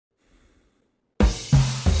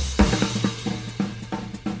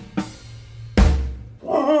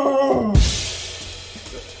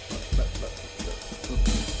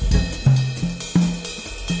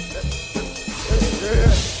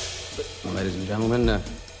and gentlemen.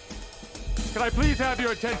 Can I please have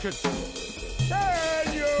your attention?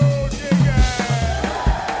 Can you dig it?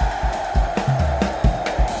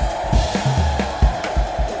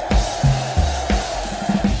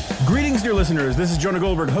 Greetings, dear listeners. This is Jonah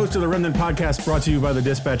Goldberg, host of the Remnant Podcast, brought to you by the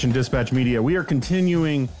Dispatch and Dispatch Media. We are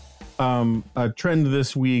continuing a trend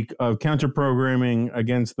this week of counter-programming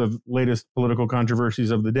against the latest political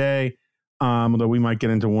controversies of the day, although we might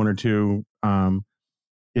get into one or two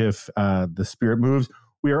if the spirit moves.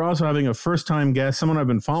 We are also having a first-time guest, someone I've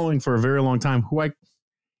been following for a very long time,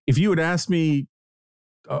 if you had asked me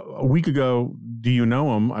a week ago, do you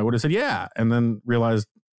know him? I would have said, yeah, and then realized,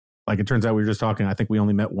 like, it turns out we were just talking. I think we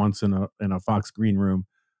only met once in a Fox green room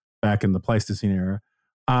back in the Pleistocene era.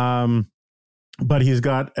 But he's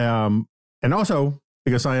got, and also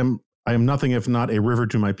because I am nothing if not a river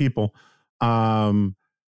to my people. We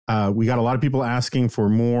got a lot of people asking for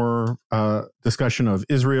more discussion of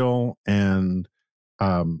Israel and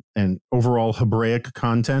overall Hebraic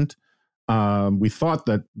content. We thought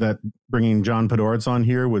that bringing John Podhoretz on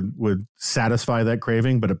here would satisfy that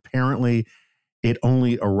craving, but apparently it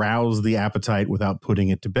only aroused the appetite without putting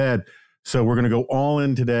it to bed. So we're going to go all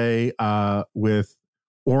in today with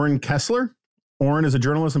Oren Kessler. Oren is a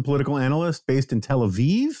journalist and political analyst based in Tel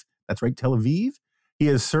Aviv. That's right, Tel Aviv. He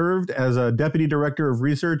has served as a deputy director of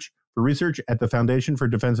research at the Foundation for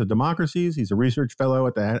Defense of Democracies. He's a research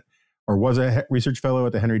fellow was a research fellow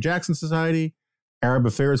at the Henry Jackson Society, Arab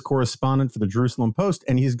Affairs correspondent for the Jerusalem Post,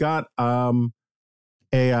 and he's got a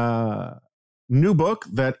new book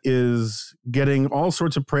that is getting all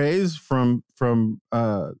sorts of praise from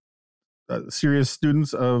serious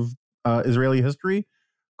students of Israeli history,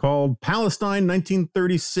 called Palestine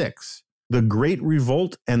 1936, The Great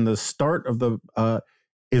Revolt and the Start of the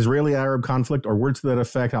Israeli-Arab Conflict, or words to that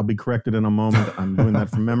effect. I'll be corrected in a moment. I'm doing that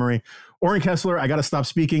from memory. Oren Kessler, I got to stop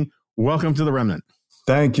speaking. Welcome to The Remnant.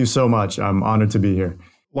 Thank you so much. I'm honored to be here.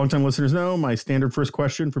 Longtime listeners know my standard first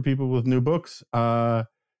question for people with new books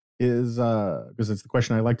is, because it's the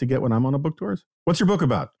question I like to get when I'm on a book tours. What's your book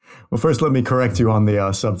about? Well, first, let me correct you on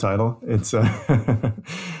the subtitle. It's Palestine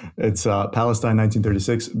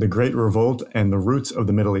 1936, The Great Revolt and the Roots of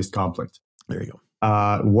the Middle East Conflict. There you go.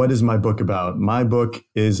 What is my book about? My book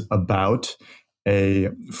is about a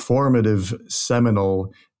formative,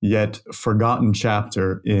 seminal, yet forgotten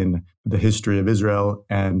chapter in the history of Israel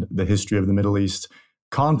and the history of the Middle East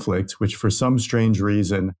conflict, which for some strange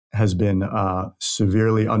reason has been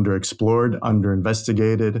severely underexplored,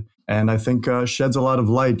 underinvestigated, and I think sheds a lot of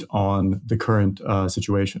light on the current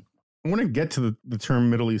situation. I want to get to the term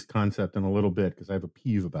Middle East concept in a little bit because I have a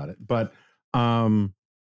peeve about it. But so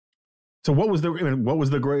what was the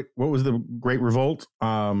Great Revolt?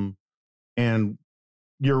 And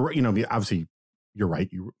obviously you're right.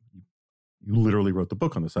 You literally wrote the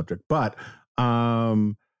book on the subject, but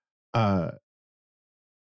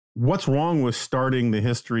what's wrong with starting the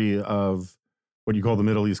history of what you call the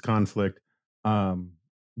Middle East conflict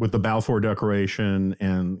with the Balfour Declaration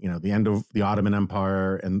and the end of the Ottoman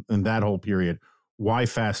Empire and that whole period? Why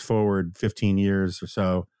fast forward 15 years or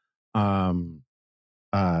so to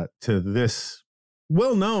this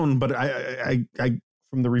well-known, but I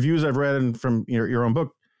from the reviews I've read and from your own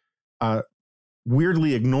book,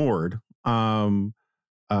 weirdly ignored sort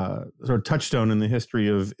of touchstone in the history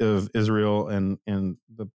of Israel and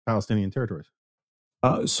the Palestinian territories?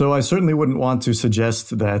 So I certainly wouldn't want to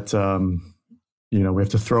suggest that we have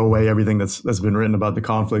to throw away everything that's been written about the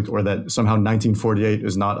conflict, or that somehow 1948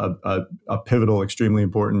 is not a pivotal, extremely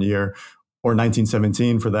important year, or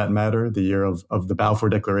 1917 for that matter, the year of the Balfour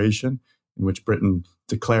Declaration, in which Britain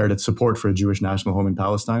declared its support for a Jewish national home in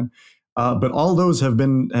Palestine. But all those have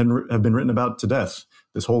been written about to death.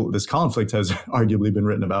 This conflict has arguably been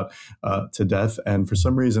written about to death, and for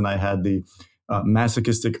some reason I had the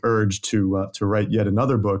masochistic urge to write yet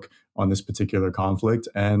another book on this particular conflict,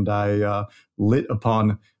 and I lit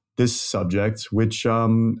upon this subject, which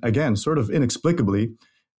again, sort of inexplicably,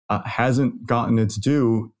 hasn't gotten its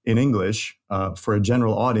due in English for a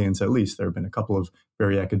general audience. At least there have been a couple of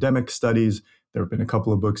very academic studies. There have been a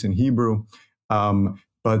couple of books in Hebrew,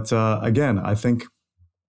 but again, I think,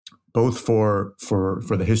 both for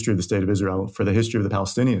the history of the State of Israel, for the history of the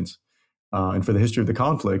Palestinians, and for the history of the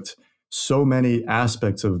conflict, so many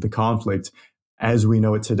aspects of the conflict, as we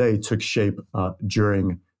know it today, took shape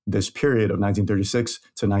during this period of 1936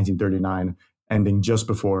 to 1939, ending just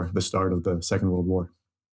before the start of the Second World War.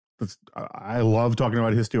 I love talking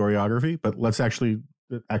about historiography, but let's actually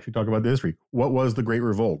talk about the history. What was the Great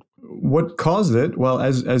Revolt? What caused it? Well,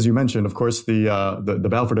 as you mentioned, of course, the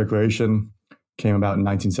Balfour Declaration came about in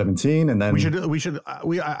 1917, and then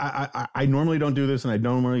I normally don't do this, and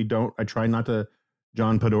I try not to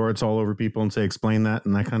John Podhoretz all over people and say explain that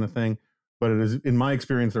and that kind of thing. But it is, in my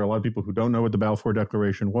experience, there are a lot of people who don't know what the Balfour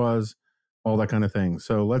Declaration was, all that kind of thing.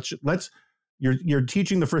 So let's you're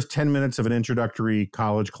teaching the first 10 minutes of an introductory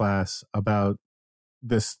college class about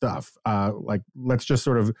this stuff. Let's just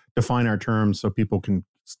sort of define our terms so people can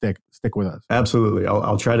stick with us. Absolutely.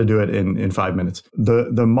 I'll try to do it in 5 minutes.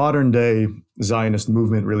 The modern day Zionist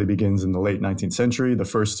movement really begins in the late 19th century. The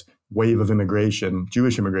first wave of immigration,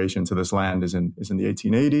 Jewish immigration to this land is in the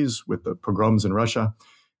 1880s with the pogroms in Russia.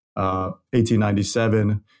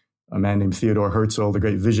 1897, a man named Theodor Herzl, the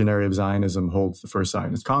great visionary of Zionism, holds the first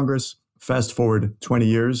Zionist Congress. Fast forward 20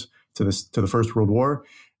 years to the First World War.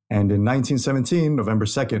 And in 1917, November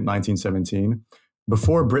 2nd, 1917,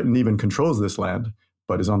 before Britain even controls this land,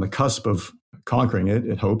 but is on the cusp of conquering it,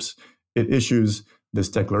 it hopes, it issues this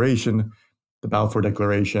declaration, the Balfour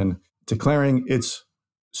Declaration, declaring its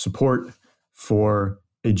support for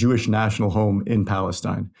a Jewish national home in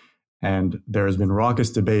Palestine. And there has been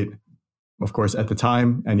raucous debate, of course, at the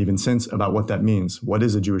time and even since about what that means. What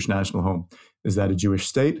is a Jewish national home? Is that a Jewish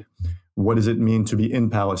state? What does it mean to be in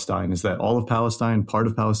Palestine? Is that all of Palestine, part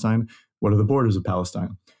of Palestine? What are the borders of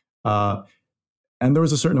Palestine? And there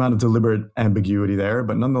was a certain amount of deliberate ambiguity there,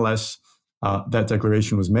 but nonetheless, that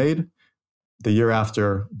declaration was made the year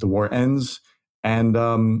after the war ends. And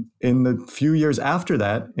in the few years after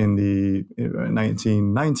that, in the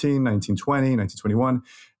 1919, 1920, 1921,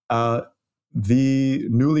 the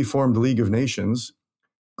newly formed League of Nations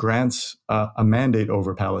grants a mandate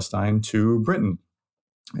over Palestine to Britain.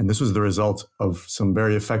 And this was the result of some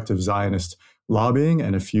very effective Zionist lobbying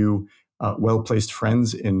and a few well-placed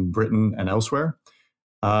friends in Britain and elsewhere.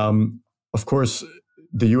 Of course,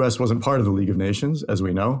 the U.S. wasn't part of the League of Nations, as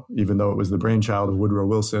we know, even though it was the brainchild of Woodrow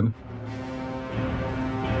Wilson.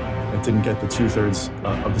 It didn't get the 2/3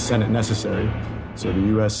 of the Senate necessary. So the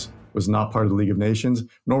U.S. was not part of the League of Nations,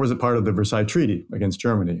 nor was it part of the Versailles Treaty against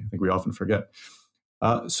Germany. I think we often forget.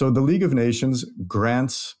 So the League of Nations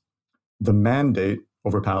grants the mandate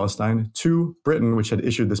over Palestine to Britain, which had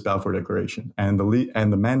issued this Balfour Declaration. And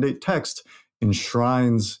the mandate text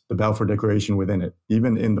enshrines the Balfour Declaration within it.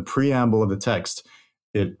 Even in the preamble of the text,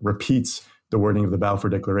 it repeats the wording of the Balfour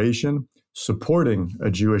Declaration, supporting a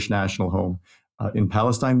Jewish national home in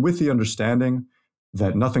Palestine, with the understanding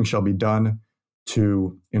that nothing shall be done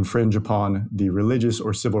to infringe upon the religious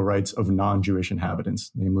or civil rights of non-Jewish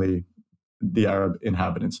inhabitants, namely the Arab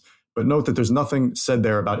inhabitants. But note that there's nothing said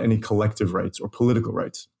there about any collective rights or political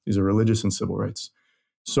rights. These are religious and civil rights.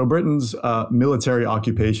 So Britain's military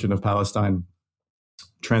occupation of Palestine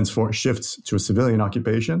shifts to a civilian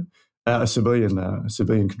occupation,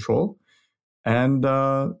 civilian control, and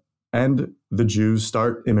the Jews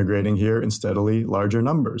start immigrating here in steadily larger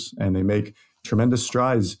numbers, and they make tremendous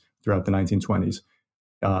strides throughout the 1920s,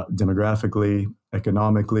 demographically,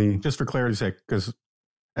 economically. Just for clarity's sake, because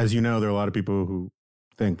as you know, there are a lot of people who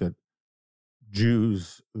think that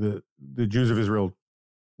Jews, the Jews of Israel,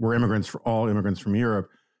 were all immigrants from Europe.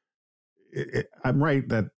 I'm right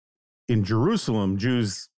that in Jerusalem,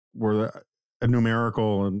 Jews were a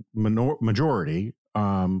numerical majority,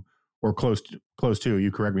 or close to.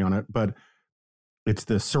 You correct me on it, but it's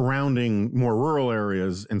the surrounding, more rural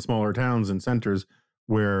areas and smaller towns and centers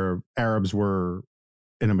where Arabs were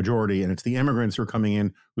in a majority, and it's the immigrants who are coming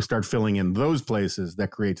in who start filling in those places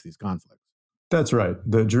that creates these conflicts. That's right.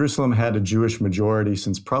 Jerusalem had a Jewish majority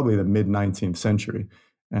since probably the mid-19th century,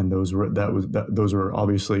 and those were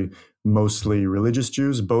obviously mostly religious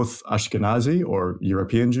Jews, both Ashkenazi or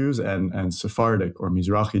European Jews and Sephardic or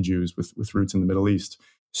Mizrahi Jews with roots in the Middle East.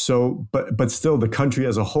 So, but still, the country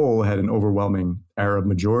as a whole had an overwhelming Arab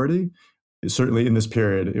majority. Certainly, in this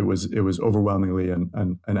period, it was overwhelmingly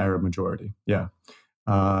an Arab majority. Yeah,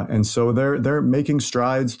 and so they're making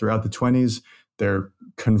strides throughout the 20s. They're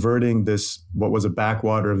converting what was a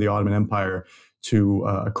backwater of the Ottoman Empire to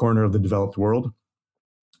a corner of the developed world.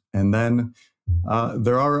 And then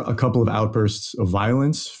there are a couple of outbursts of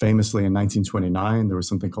violence. Famously, in 1929, there was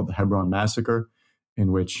something called the Hebron Massacre,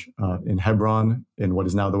 in which in Hebron, in what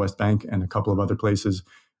is now the West Bank, and a couple of other places,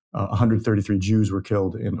 133 Jews were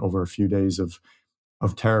killed in over a few days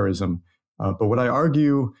of terrorism. But what I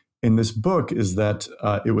argue in this book is that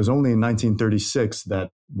it was only in 1936 that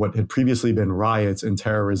what had previously been riots and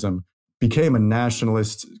terrorism became a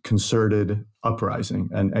nationalist, concerted uprising,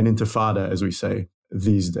 and an intifada, as we say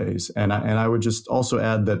these days. And I would just also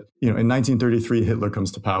add that, in 1933, Hitler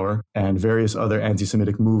comes to power, and various other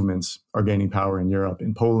anti-Semitic movements are gaining power in Europe,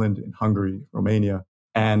 in Poland, in Hungary, Romania.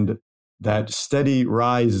 And that steady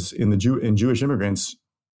rise in Jewish immigrants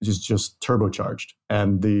just turbocharged,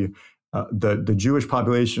 and the Jewish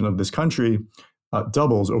population of this country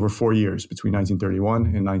doubles over 4 years between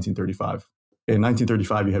 1931 and 1935. In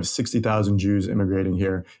 1935, you have 60,000 Jews immigrating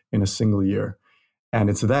here in a single year, and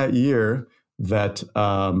it's that year that,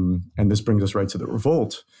 and this brings us right to the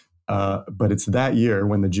revolt. But it's that year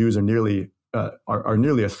when the Jews are nearly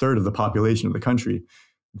a third of the population of the country,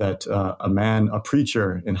 that a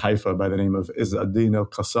preacher in Haifa by the name of Izz-ad-Din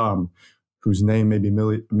al-Qassam, whose name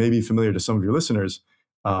may be familiar to some of your listeners,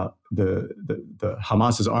 the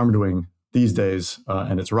Hamas's armed wing these days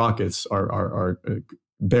and its rockets are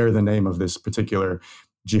bear the name of this particular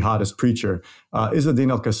jihadist preacher.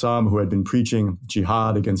 Izz-ad-Din al-Qassam, who had been preaching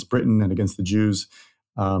jihad against Britain and against the Jews,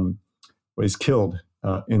 was killed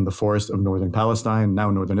in the forest of northern Palestine, now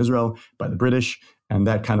northern Israel, by the British, and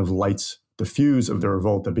that kind of lights the fuse of the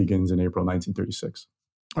revolt that begins in April 1936.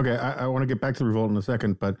 Okay, I want to get back to the revolt in a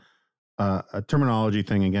second, but a terminology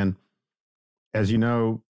thing again. As you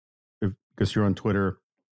know, because you're on Twitter,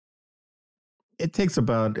 it takes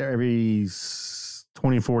about every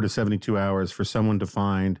 24 to 72 hours for someone to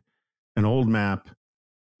find an old map,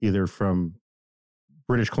 either from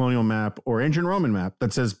British colonial map or ancient Roman map,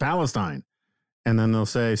 that says Palestine. And then they'll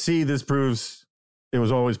say, see, this proves it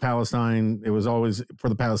was always Palestine. It was always for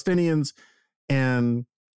the Palestinians. And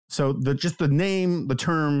so the name, the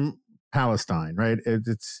term Palestine, right?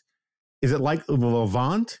 Is it like the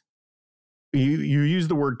Levant? You use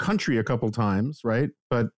the word country a couple times, right?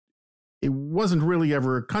 But it wasn't really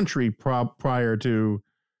ever a country prior to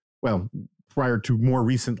more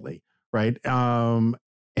recently, right?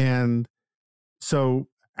 And so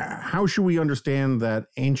how should we understand that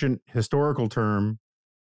ancient historical term,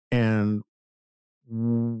 and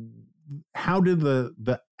how did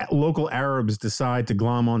the local Arabs decide to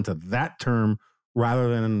glom onto that term rather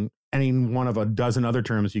than any one of a dozen other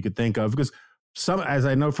terms you could think of? Because some, as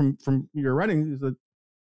I know from your writing, that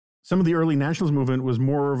some of the early nationalist movement was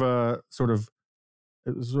more of a sort of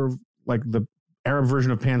like the Arab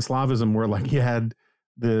version of Pan-Slavism, where like you had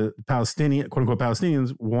the Palestinian, quote unquote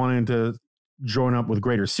Palestinians, wanting to join up with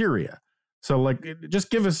Greater Syria. So like,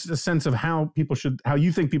 just give us a sense of how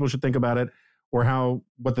you think people should think about it, or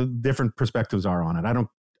what the different perspectives are on it.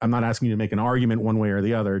 I'm not asking you to make an argument one way or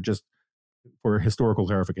the other, just for historical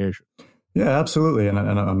clarification. Yeah, absolutely, and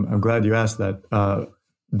I'm glad you asked that.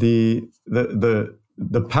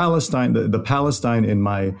 The Palestine in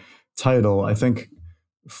my title, I think,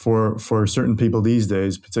 for certain people these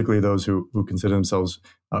days, particularly those who consider themselves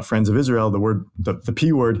friends of Israel, the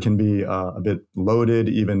P word can be a bit loaded,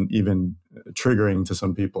 even triggering to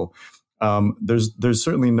some people. There's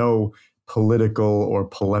certainly no political or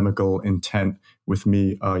polemical intent with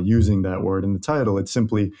me using that word in the title. It's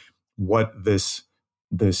simply what this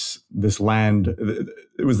land,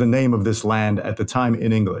 it was the name of this land at the time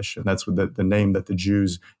in English, and that's what the name that the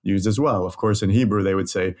Jews used as well. Of course, in Hebrew they would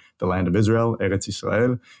say the land of Israel, Eretz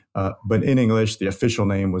Israel, but in English the official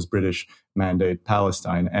name was British Mandate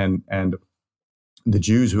Palestine, and the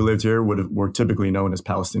Jews who lived here were typically known as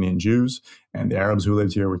Palestinian Jews, and the Arabs who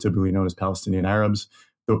lived here were typically known as Palestinian Arabs.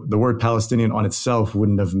 The word Palestinian on itself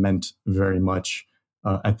wouldn't have meant very much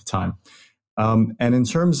at the time, and in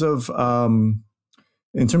terms of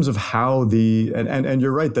how and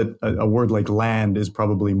you're right that a word like land is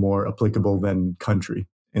probably more applicable than country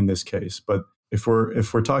in this case. But if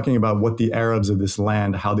we're talking about what the Arabs of this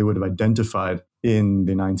land, how they would have identified in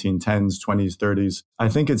the 1910s, 20s, 30s, I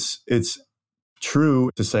think it's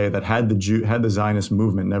true to say that had the Zionist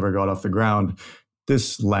movement never got off the ground,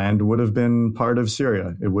 this land would have been part of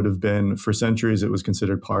Syria. It would have been, for centuries, it was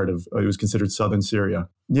considered southern Syria.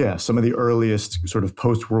 Yeah, some of the earliest sort of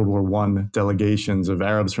post-World War I delegations of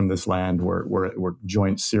Arabs from this land were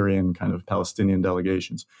joint Syrian kind of Palestinian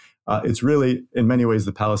delegations. It's really, in many ways,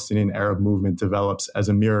 the Palestinian Arab movement develops as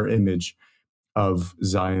a mirror image of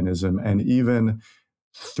Zionism. And even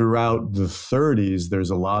throughout the 30s,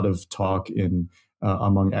 there's a lot of talk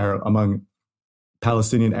among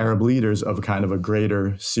Palestinian Arab leaders of kind of a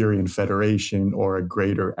greater Syrian federation or a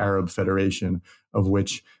greater Arab federation of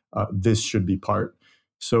which this should be part.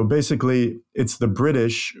 So basically, it's the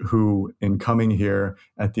British who, in coming here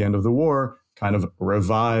at the end of the war, kind of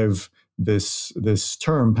revive this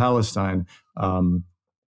term Palestine. I'm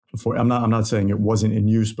not saying it wasn't in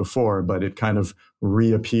use before, but it kind of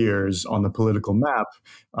reappears on the political map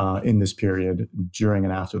in this period during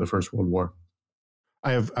and after the First World War.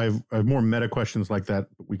 I have more meta questions like that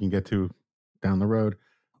we can get to down the road.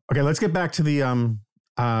 Okay, let's get back to the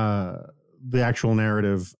actual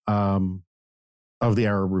narrative of the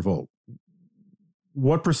Arab Revolt.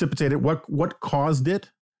 What precipitated? What caused it?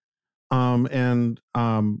 And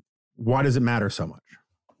why does it matter so much?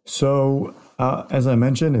 So, as I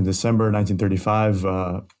mentioned, in December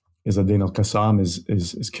 1935, Izzeddin al-Qassam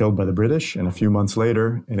is killed by the British. And a few months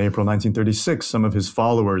later, in April 1936, some of his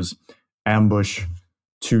followers ambush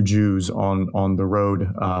two Jews on the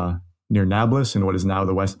road near Nablus in what is now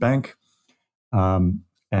the West Bank, and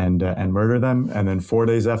murder them. And then 4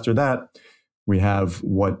 days after that, we have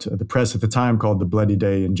what the press at the time called the Bloody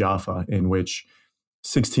Day in Jaffa, in which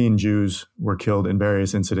 16 Jews were killed in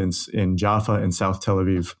various incidents in Jaffa and South Tel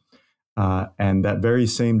Aviv. And that very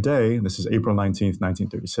same day, this is April 19th,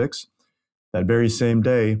 1936, that very same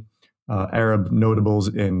day, Arab notables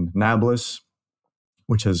in Nablus,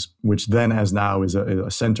 which then as now is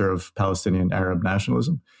a center of Palestinian Arab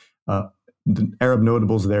nationalism, the Arab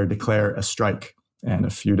notables there declare a strike. And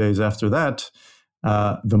a few days after that,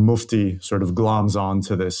 the Mufti sort of gloms on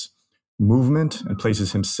to this movement and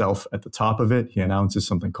places himself at the top of it. He announces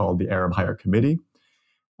something called the Arab Higher Committee,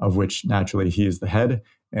 of which naturally he is the head.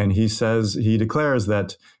 And he declares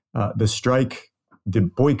that the strike, the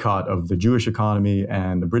boycott of the Jewish economy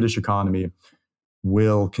and the British economy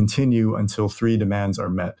will continue until three demands are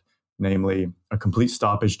met, namely a complete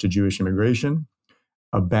stoppage to Jewish immigration,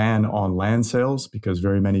 a ban on land sales, because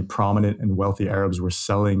very many prominent and wealthy Arabs were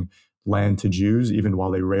selling land to Jews even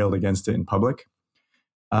while they railed against it in public.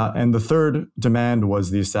 And the third demand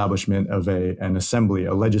was the establishment of an assembly,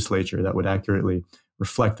 a legislature that would accurately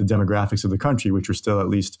reflect the demographics of the country, which were still at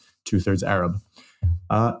least 2/3 Arab.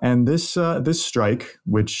 And this strike,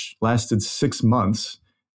 which lasted 6 months,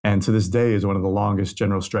 and to this day is one of the longest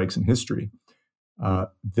general strikes in history,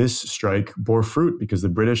 this strike bore fruit because the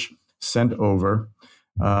British sent over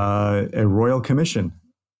a royal commission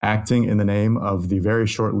acting in the name of the very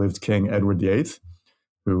short-lived King Edward VIII,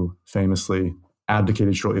 who famously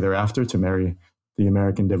abdicated shortly thereafter to marry the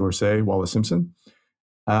American divorcee Wallis Simpson.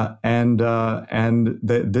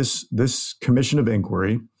 This commission of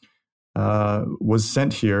inquiry was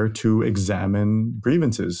sent here to examine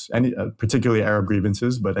grievances, particularly Arab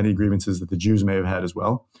grievances, but any grievances that the Jews may have had as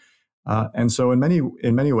well. And so, in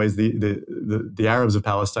many ways, the Arabs of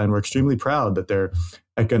Palestine were extremely proud that their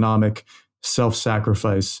economic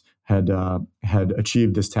self-sacrifice had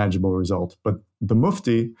achieved this tangible result. But the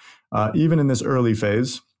Mufti, even in this early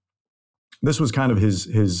phase, this was kind of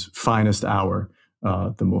his finest hour.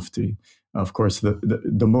 The Mufti, of course,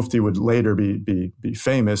 the Mufti would later be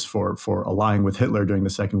famous for allying with Hitler during the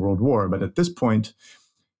Second World War. But at this point,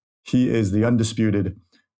 he is the undisputed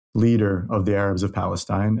leader of the Arabs of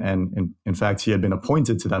Palestine. And in fact, he had been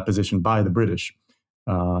appointed to that position by the British,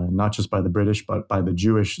 not just by the British, but by the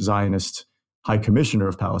Jewish Zionist High Commissioner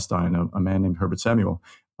of Palestine, a man named Herbert Samuel,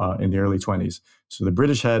 in the early 1920s. So the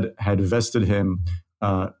British had vested him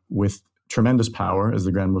with tremendous power as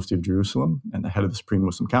the Grand Mufti of Jerusalem and the head of the Supreme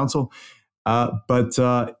Muslim Council. But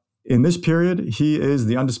in this period, he is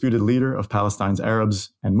the undisputed leader of Palestine's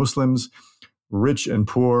Arabs and Muslims, rich and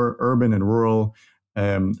poor, urban and rural,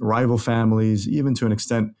 rival families, even to an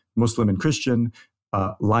extent Muslim and Christian,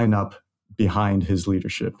 line up behind his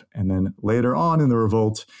leadership. And then later on in the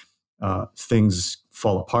revolt, things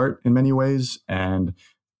fall apart in many ways, and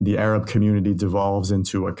the Arab community devolves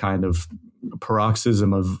into a kind of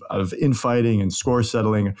paroxysm of infighting and score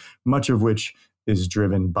settling, much of which is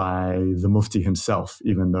driven by the Mufti himself,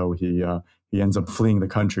 even though he ends up fleeing the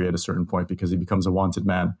country at a certain point because he becomes a wanted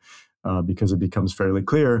man, because it becomes fairly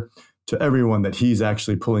clear to everyone that he's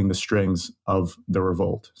actually pulling the strings of the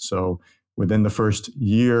revolt. So within the first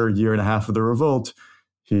year and a half of the revolt,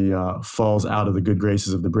 he falls out of the good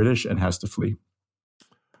graces of the British and has to flee.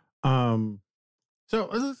 So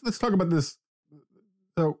let's talk about this.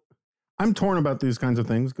 So I'm torn about these kinds of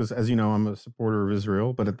things because, as you know, I'm a supporter of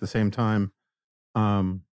Israel, but at the same time, I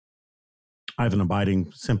have an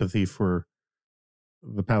abiding sympathy for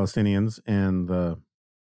the Palestinians and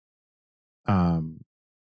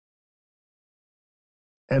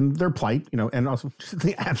and their plight, and also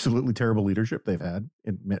the absolutely terrible leadership they've had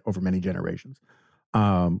over many generations.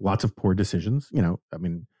 Lots of poor decisions.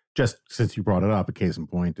 Just since you brought it up, a case in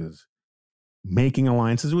point is making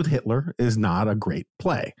alliances with Hitler is not a great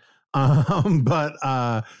play.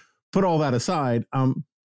 But put all that aside.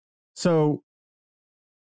 So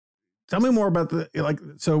tell me more about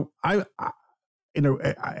I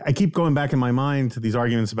keep going back in my mind to these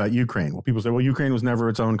arguments about Ukraine. Well, people say, well, Ukraine was never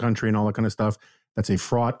its own country and all that kind of stuff. That's a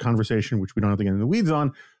fraught conversation, which we don't have to get into the weeds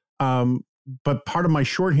on. But part of my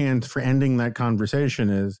shorthand for ending that conversation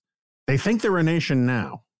is they think they're a nation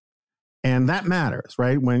now. And that matters,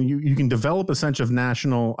 right? When you can develop a sense of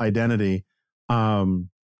national identity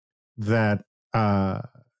that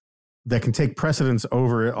can take precedence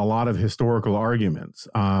over a lot of historical arguments.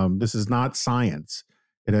 This is not science.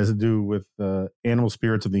 It has to do with the animal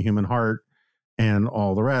spirits of the human heart and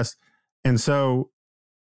all the rest. And so,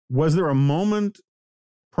 was there a moment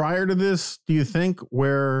prior to this, do you think,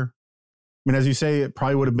 where, I mean, as you say, it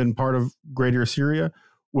probably would have been part of Greater Syria.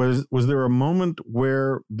 Was there a moment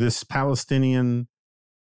where this Palestinian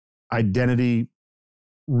identity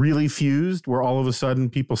really fused, where all of a sudden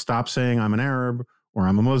people stopped saying, I'm an Arab, or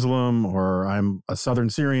I'm a Muslim, or I'm a Southern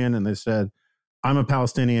Syrian, and they said, I'm a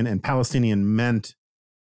Palestinian, and Palestinian meant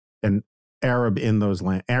an Arab in those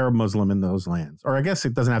lands, Arab Muslim in those lands? Or I guess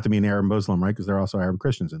it doesn't have to be an Arab Muslim, right? Because there are also Arab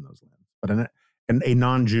Christians in those lands, but a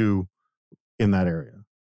non-Jew in that area.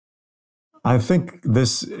 I think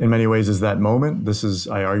this, in many ways, is that moment.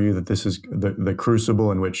 I argue that this is the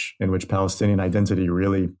crucible in which Palestinian identity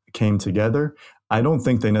really came together. I don't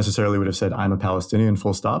think they necessarily would have said, I'm a Palestinian,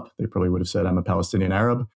 full stop. They probably would have said, I'm a Palestinian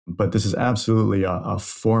Arab. But this is absolutely a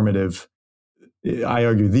formative, I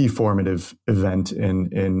argue, the formative event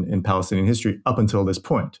in Palestinian history up until this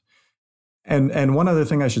point. And one other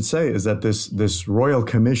thing I should say is that this Royal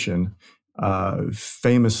Commission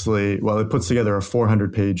famously, well, it puts together a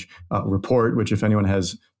 400-page report, which if anyone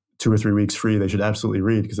has 2 or 3 weeks free, they should absolutely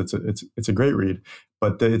read, because it's a great read.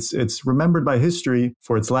 But it's remembered by history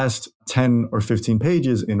for its last 10 or 15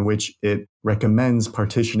 pages, in which it recommends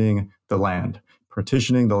partitioning the land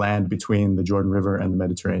between the Jordan River and the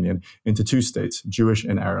Mediterranean into 2 states, Jewish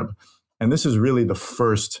and Arab. And this is really the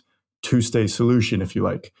first 2-state solution, if you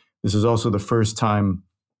like. This is also the first time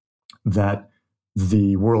that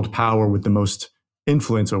the world power with the most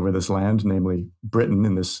influence over this land, namely Britain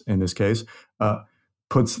in this case,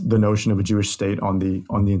 puts the notion of a Jewish state on the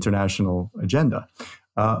international agenda.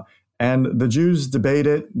 And the Jews debate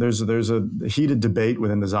it. There's a heated debate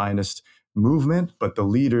within the Zionist movement, but the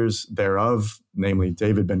leaders thereof, namely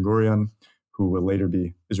David Ben-Gurion, who will later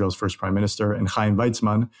be Israel's first prime minister, and Chaim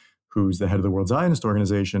Weizmann, who's the head of the World Zionist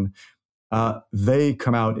Organization, they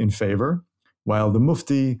come out in favor, while the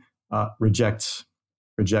Mufti rejects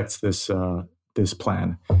this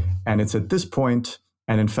plan. And it's at this point,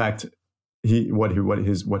 and in fact, what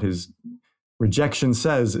his rejection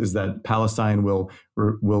says is that Palestine will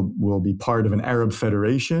be part of an Arab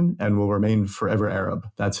federation and will remain forever Arab.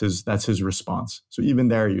 That's his response. So even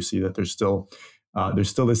there, you see that there's still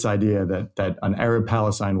this idea that an Arab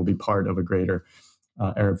Palestine will be part of a greater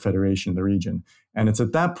Arab federation in the region. And it's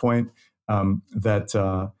at that point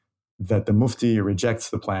that the Mufti rejects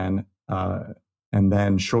the plan, and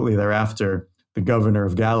then shortly thereafter, the governor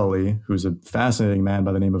of Galilee, who's a fascinating man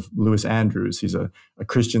by the name of Louis Andrews, he's a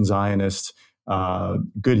Christian Zionist,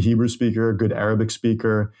 good Hebrew speaker, good Arabic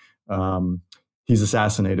speaker. He's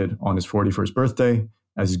assassinated on his 41st birthday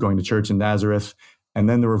as he's going to church in Nazareth, and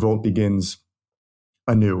then the revolt begins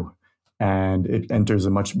anew, and it enters a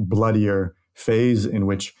much bloodier phase in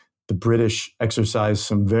which the British exercise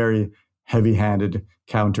some very heavy-handed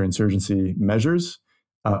counterinsurgency measures,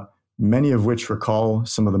 many of which recall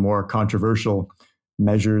some of the more controversial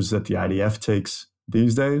measures that the IDF takes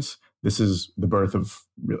these days. This is the birth of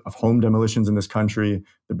home demolitions in this country.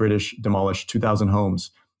 The British demolished 2,000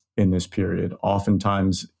 homes in this period,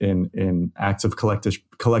 oftentimes in acts of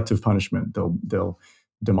collective punishment. They'll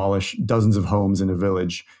demolish dozens of homes in a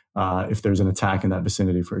village if there's an attack in that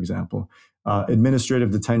vicinity, for example. Administrative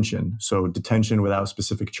detention, so detention without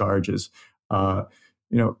specific charges.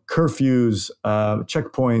 Curfews,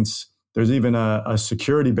 checkpoints. There's even a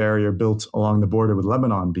security barrier built along the border with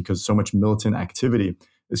Lebanon because so much militant activity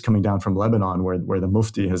is coming down from Lebanon, where the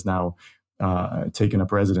Mufti has now taken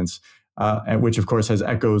up residence, and which, of course, has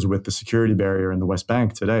echoes with the security barrier in the West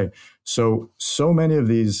Bank today. So many of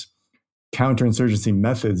these counterinsurgency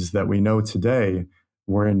methods that we know today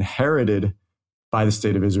were inherited by the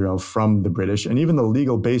State of Israel from the British, and even the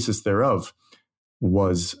legal basis thereof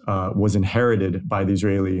was inherited by the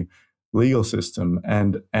Israeli legal system.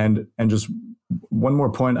 And just one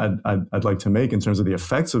more point I'd like to make in terms of the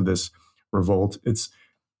effects of this revolt.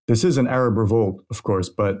 This is an Arab revolt, of course,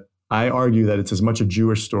 but I argue that it's as much a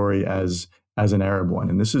Jewish story as an Arab one.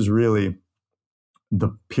 And this is really the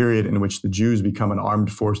period in which the Jews become an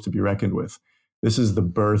armed force to be reckoned with. This is the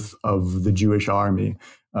birth of the Jewish army,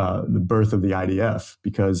 the birth of the IDF,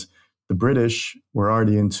 because the British were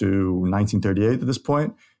already into 1938 at this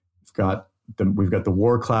point. We've got the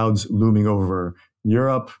war clouds looming over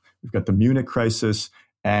Europe. We've got the Munich crisis,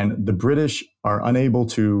 and the British are unable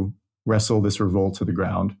to wrestle this revolt to the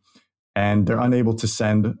ground, and they're unable to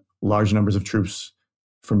send large numbers of troops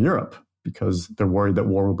from Europe because they're worried that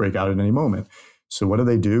war will break out at any moment. So what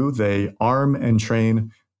do? They arm and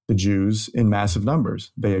train the Jews in massive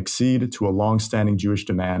numbers. They accede to a long-standing Jewish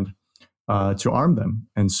demand to arm them.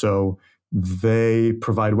 And so they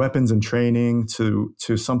provide weapons and training to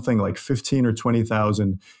something like 15 or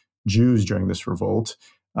 20,000 Jews during this revolt,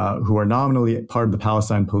 who are nominally part of the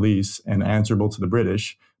Palestine police and answerable to the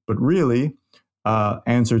British, but really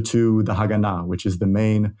answer to the Haganah, which is the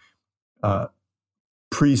main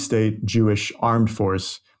pre-state Jewish armed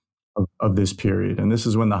force of this period. And this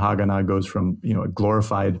is when the Haganah goes from a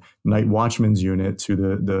glorified night watchman's unit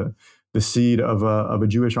to the seed of a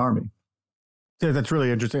Jewish army. Yeah, that's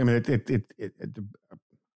really interesting. I mean, it's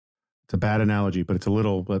a bad analogy, but it's a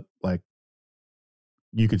little, but like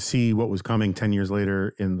you could see what was coming 10 years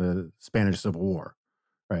later in the Spanish Civil War,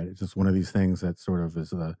 right? It's just one of these things that sort of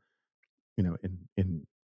is in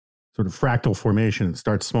sort of fractal formation. It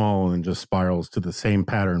starts small and just spirals to the same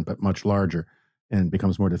pattern, but much larger, and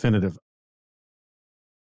becomes more definitive.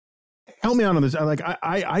 Help me out on this.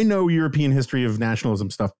 I know European history of nationalism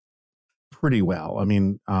stuff pretty well. I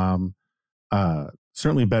mean,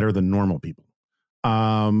 certainly better than normal people.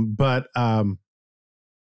 And one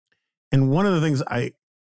of the things I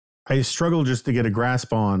struggle just to get a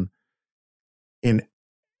grasp on in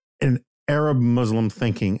Arab Muslim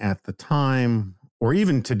thinking at the time, or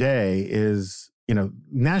even today, is,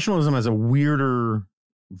 nationalism has a weirder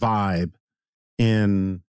vibe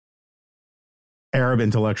in Arab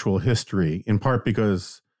intellectual history, in part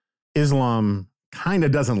because Islam kind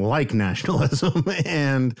of doesn't like nationalism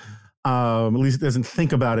and at least doesn't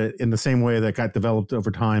think about it in the same way that got developed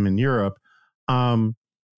over time in Europe. So,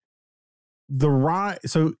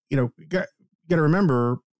 you got to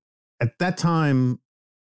remember, at that time,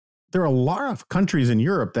 there are a lot of countries in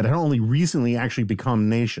Europe that had only recently actually become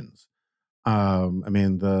nations. I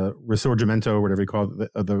mean, the Risorgimento, whatever you call it,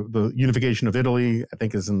 the unification of Italy, I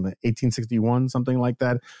think is in the 1861, something like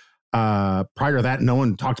that. Prior to that, no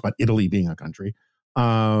one talked about Italy being a country.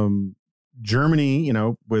 Germany,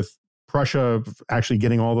 with Prussia actually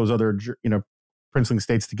getting all those other, princeling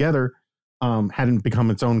states together, hadn't become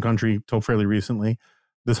its own country till fairly recently.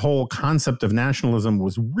 This whole concept of nationalism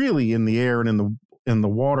was really in the air and in the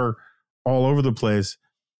water all over the place.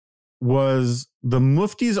 Was the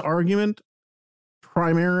Mufti's argument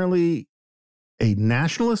primarily a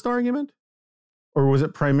nationalist argument, or was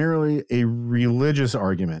it primarily a religious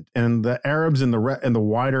argument? And the Arabs in the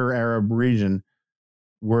wider Arab region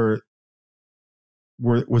was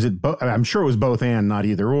it both? I'm sure it was both and not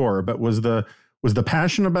either or. But was the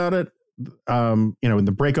passion about it? In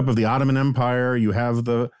the breakup of the Ottoman Empire, you have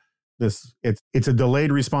it's a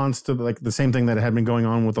delayed response to the same thing that had been going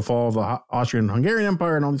on with the fall of the Austrian-Hungarian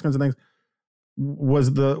Empire and all these kinds of things.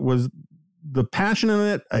 Was the passion in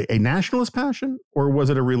it a nationalist passion, or was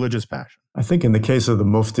it a religious passion? I think in the case of the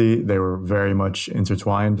Mufti, they were very much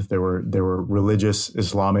intertwined. There were religious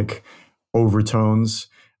Islamic overtones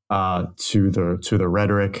to the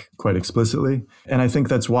rhetoric quite explicitly, and I think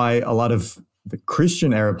that's why a lot of the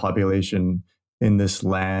Christian Arab population in this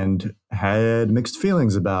land had mixed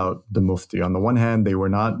feelings about the Mufti. On the one hand, they were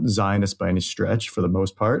not Zionist by any stretch for the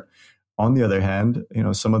most part. On the other hand,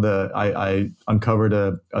 I uncovered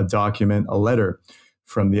a document, a letter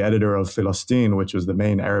from the editor of Filastin, which was the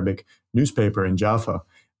main Arabic newspaper in Jaffa,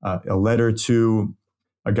 a letter to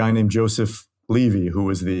a guy named Joseph Levy, who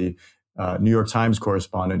was the New York Times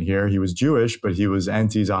correspondent here. He was Jewish, but he was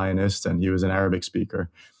anti-Zionist, and he was an Arabic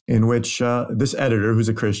speaker, in which this editor, who's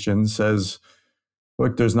a Christian, says,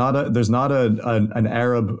 look, there's not an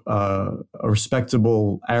Arab, a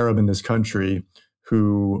respectable Arab in this country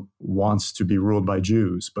who wants to be ruled by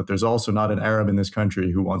Jews, but there's also not an Arab in this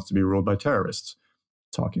country who wants to be ruled by terrorists.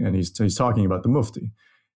 He's talking about the Mufti.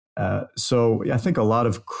 So I think a lot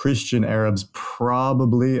of Christian Arabs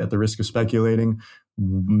probably, at the risk of speculating,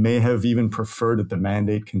 may have even preferred that the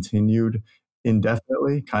mandate continued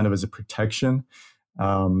indefinitely, kind of as a protection.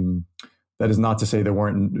 That is not to say there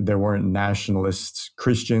weren't nationalist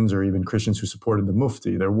Christians or even Christians who supported the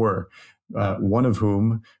Mufti. There were, one of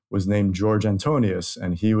whom was named George Antonius,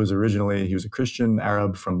 and he was a Christian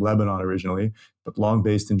Arab from Lebanon originally, but long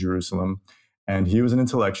based in Jerusalem. And he was an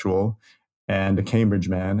intellectual and a Cambridge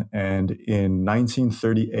man. And in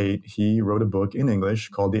 1938, he wrote a book in English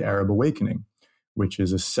called The Arab Awakening, which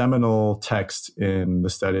is a seminal text in the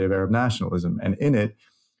study of Arab nationalism. And in it,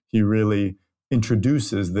 he really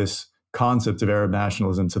introduces this concept of Arab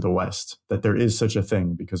nationalism to the West, that there is such a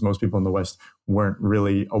thing, because most people in the West weren't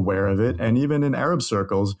really aware of it. And even in Arab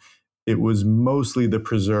circles, it was mostly the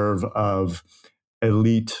preserve of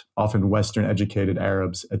elite, often Western educated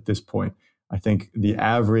Arabs at this point. I think the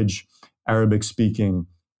average Arabic-speaking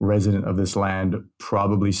resident of this land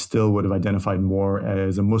probably still would have identified more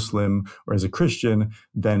as a Muslim or as a Christian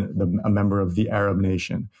than a member of the Arab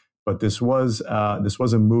nation. But this was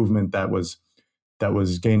a movement that was that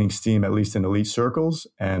was gaining steam, at least in elite circles.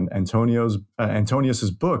 And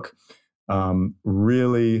Antonius's book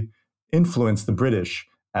really influenced the British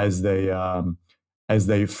as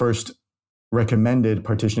they first recommended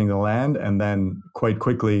partitioning the land, and then quite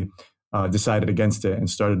quickly decided against it and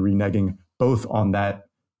started reneging both on that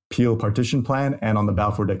Peel partition plan and on the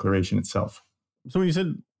Balfour Declaration itself. So when you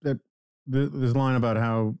said that this line about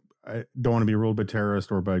how I don't want to be ruled by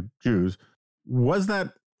terrorists or by Jews, was that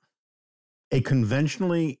a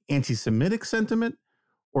conventionally anti-Semitic sentiment,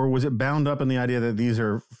 or was it bound up in the idea that these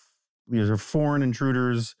are foreign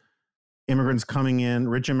intruders, immigrants coming in,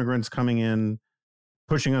 rich immigrants coming in,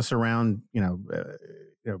 pushing us around?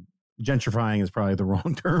 Gentrifying is probably the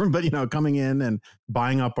wrong term, but coming in and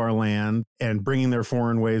buying up our land and bringing their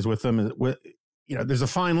foreign ways with them. There's a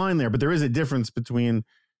fine line there, but there is a difference between,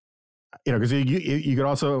 because you could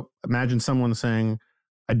also imagine someone saying,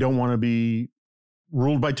 "I don't want to be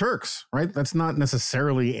ruled by Turks," right? That's not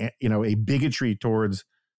necessarily, a bigotry towards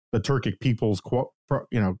the Turkic people's, qua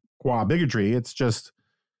bigotry. It's just,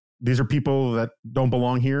 these are people that don't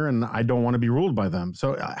belong here, and I don't want to be ruled by them.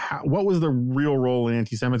 So what was the real role in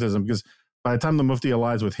anti-Semitism? Because by the time the Mufti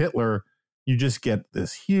allies with Hitler, you just get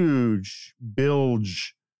this huge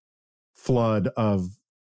bilge flood of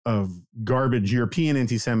garbage European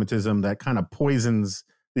anti-Semitism that kind of poisons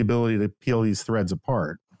the ability to peel these threads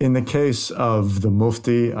apart. In the case of the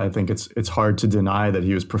Mufti, I think it's hard to deny that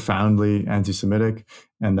he was profoundly anti-Semitic,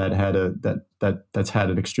 and that's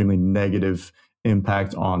had an extremely negative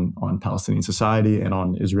impact on Palestinian society and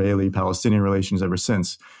on Israeli-Palestinian relations ever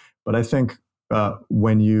since. But I think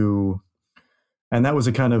and that was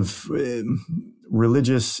a kind of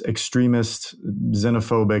religious, extremist,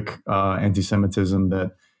 xenophobic anti-Semitism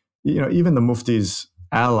that, even the Mufti's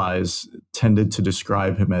allies tended to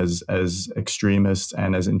describe him as extremist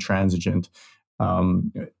and as intransigent. But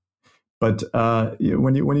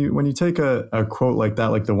when you take a quote like that,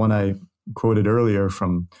 like the one I quoted earlier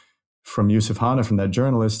from Yusuf Hanna, from that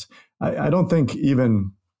journalist, I don't think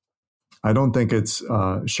it's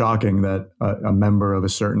shocking that a member of a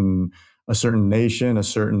certain nation, a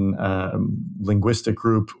certain linguistic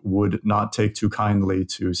group would not take too kindly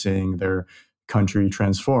to seeing their country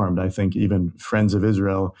transformed. I think even friends of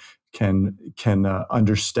Israel can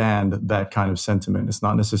understand that kind of sentiment. It's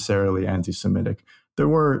not necessarily anti-Semitic. There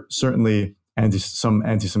were certainly some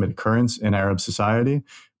anti-Semitic currents in Arab society,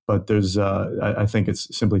 but there's I think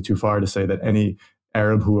it's simply too far to say that any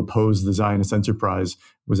Arab who opposed the Zionist enterprise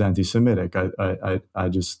was anti-Semitic. I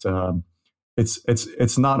just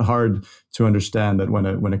it's not hard to understand that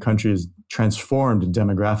when a country is transformed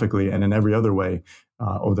demographically and in every other way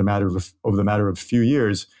over the matter of a few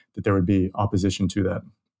years, that there would be opposition to that.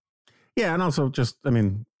 Yeah, and also just,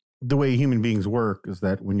 the way human beings work is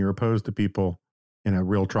that when you're opposed to people in a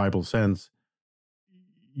real tribal sense,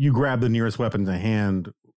 you grab the nearest weapon to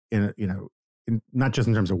hand, not just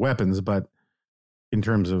in terms of weapons, but in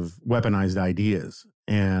terms of weaponized ideas.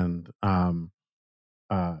 And the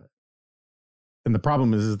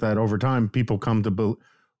problem is that over time, people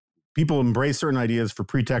embrace certain ideas for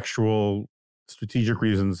pretextual, strategic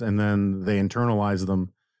reasons, and then they internalize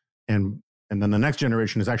them, and then the next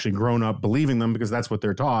generation has actually grown up believing them because that's what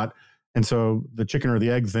they're taught, and so the chicken or the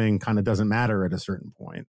egg thing kind of doesn't matter at a certain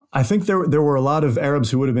point. I think there were a lot of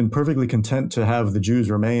Arabs who would have been perfectly content to have the Jews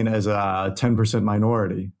remain as a 10%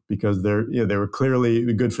 minority, because they were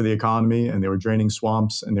clearly good for the economy, and they were draining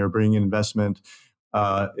swamps, and they were bringing in investment.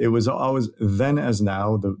 It was always, then as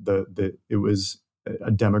now, it was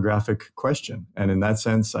a demographic question, and in that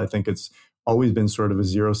sense, I think it's always been sort of a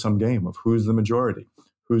zero-sum game of who's the majority,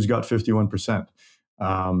 who's got 51%,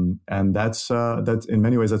 and that's in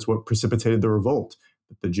many ways that's what precipitated the revolt.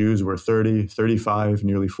 The Jews were 30, 35,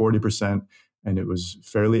 nearly 40%, and it was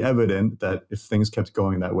fairly evident that if things kept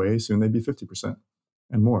going that way, soon they'd be 50%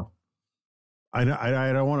 and more. I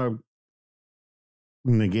don't want to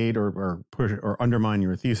negate or push or undermine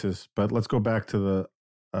your thesis, but let's go back to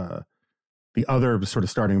the other sort of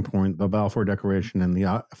starting point, the Balfour Declaration and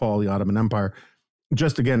the fall of the Ottoman Empire.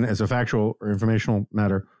 Just again, as a factual or informational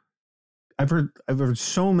matter, I've heard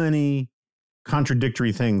so many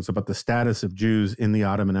contradictory things about the status of Jews in the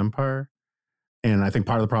Ottoman Empire. And I think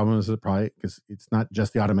part of the problem is probably because it's not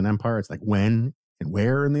just the Ottoman Empire, it's like when and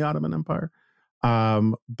where in the Ottoman Empire.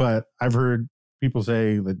 But I've heard people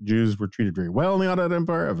say that Jews were treated very well in the Ottoman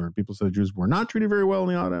Empire. I've heard people say Jews were not treated very well in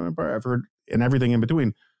the Ottoman Empire. I've heard, and everything in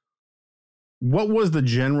between. What was the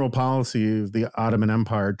general policy of the Ottoman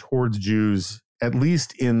Empire towards Jews, at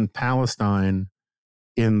least in Palestine,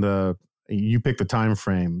 you pick the time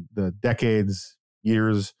frame, the decades,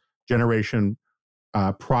 years, generation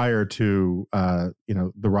prior to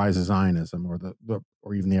the rise of Zionism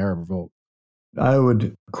or even the Arab Revolt? I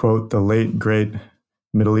would quote the late great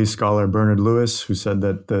Middle East scholar Bernard Lewis, who said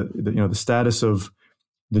that the status of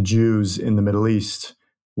the Jews in the Middle East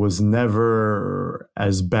was never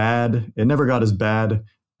as bad. It never got as bad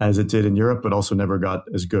as it did in Europe, but also never got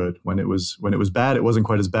as good. When it was bad, it wasn't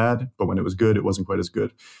quite as bad, but when it was good, it wasn't quite as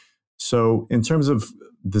good. So in terms of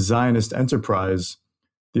the Zionist enterprise,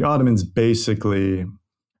 the Ottomans basically,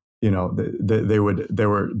 there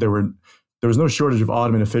was no shortage of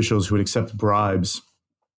Ottoman officials who would accept bribes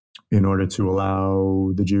in order to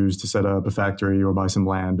allow the Jews to set up a factory or buy some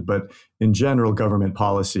land. But in general, government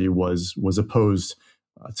policy was opposed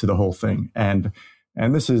to the whole thing. And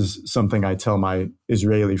this is something I tell my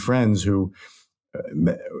Israeli friends who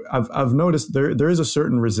I've noticed there is a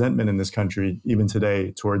certain resentment in this country even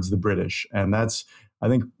today towards the British, and that's, I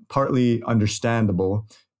think, partly understandable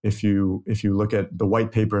if you look at the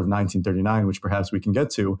White Paper of 1939, which perhaps we can get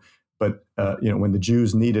to. But when the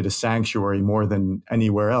Jews needed a sanctuary more than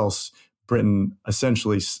anywhere else, Britain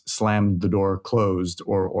essentially slammed the door closed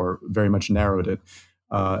or very much narrowed it.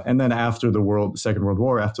 And then after the Second World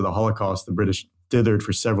War, after the Holocaust, the British dithered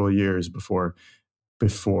for several years before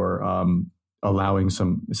allowing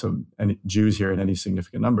some any Jews here in any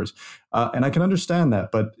significant numbers. And I can understand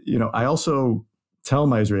that. But I also tell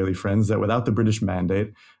my Israeli friends that without the British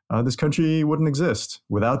mandate, this country wouldn't exist.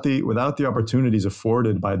 Without the opportunities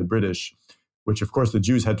afforded by the British, which of course the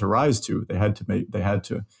Jews had to rise to, they had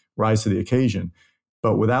to rise to the occasion.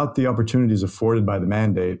 But without the opportunities afforded by the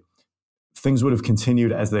mandate, things would have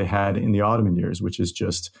continued as they had in the Ottoman years, which is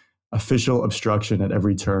just official obstruction at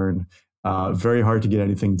every turn, very hard to get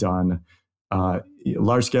anything done,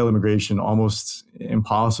 large-scale immigration, almost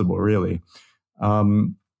impossible, really.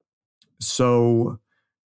 So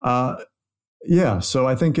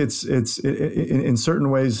I think it's in certain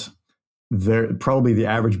ways, probably the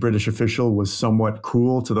average British official was somewhat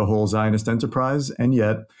cool to the whole Zionist enterprise, and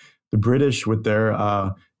yet the British, with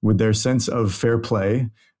their sense of fair play,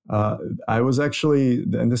 I was actually,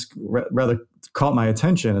 and this rather caught my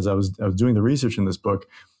attention as I was doing the research in this book.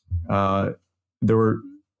 I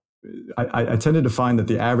tended to find that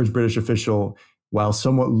the average British official, while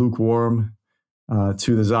somewhat lukewarm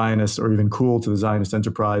to the Zionist or even cool to the Zionist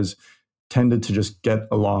enterprise, tended to just get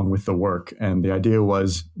along with the work. And the idea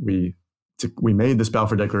was we made this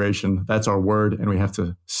Balfour Declaration, that's our word, and we have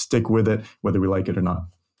to stick with it whether we like it or not.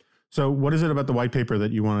 So what is it about the White Paper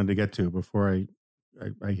that you wanted to get to before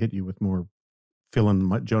I hit you with more fill in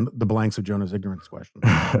the blanks of Jonah's ignorance question?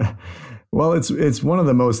 Well, it's one of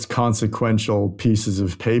the most consequential pieces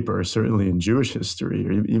of paper, certainly in Jewish history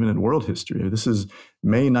or even in world history. This is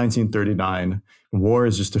May 1939. War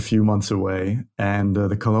is just a few months away, and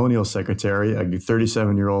the colonial secretary, a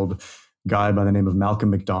 37-year-old guy by the name of Malcolm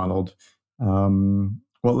MacDonald. Well,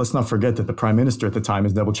 let's not forget that the prime minister at the time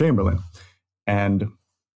is Neville Chamberlain, and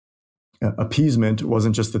appeasement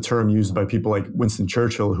wasn't just the term used by people like Winston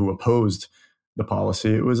Churchill who opposed the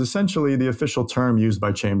policy. It was essentially the official term used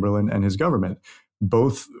by Chamberlain and his government,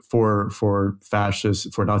 both for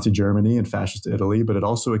Nazi Germany and fascist Italy, but it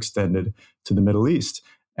also extended to the Middle East.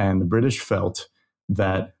 And the British felt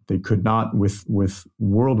that they could not, with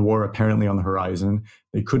World War apparently on the horizon,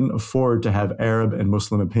 they couldn't afford to have Arab and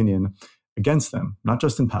Muslim opinion against them, not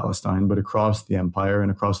just in Palestine, but across the empire and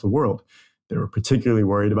across the world. They were particularly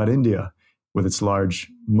worried about India with its large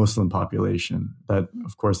Muslim population. That,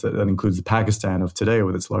 of course, that includes the Pakistan of today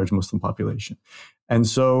with its large Muslim population. And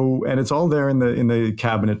it's all there in the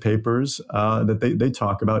cabinet papers that they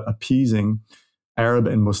talk about appeasing Arab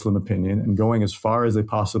and Muslim opinion and going as far as they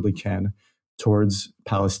possibly can towards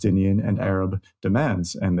Palestinian and Arab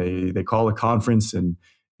demands. And they call a conference in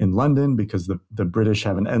London because the British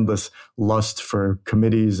have an endless lust for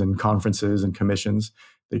committees and conferences and commissions.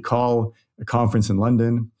 They call a conference in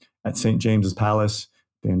London at St. James's Palace.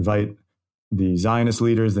 They invite the Zionist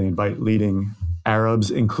leaders. They invite leading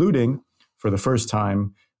Arabs, including, for the first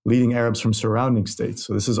time, leading Arabs from surrounding states.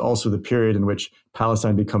 So this is also the period in which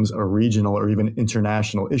Palestine becomes a regional or even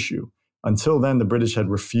international issue. Until then, the British had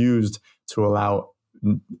refused to allow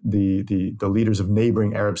the leaders of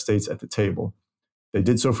neighboring Arab states at the table. They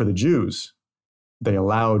did so for the Jews. They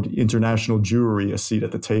allowed international Jewry a seat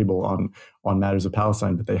at the table on matters of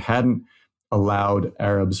Palestine, but they hadn't allowed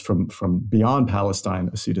Arabs from beyond Palestine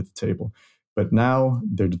a seat at the table. But now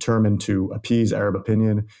they're determined to appease Arab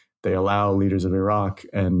opinion. They allow leaders of Iraq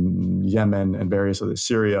and Yemen and various other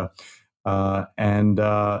Syria, and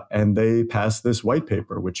they pass this white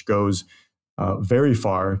paper, which goes very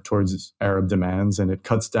far towards Arab demands, and it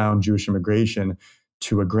cuts down Jewish immigration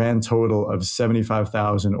to a grand total of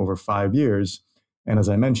 75,000 over 5 years. And as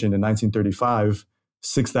I mentioned, in 1935,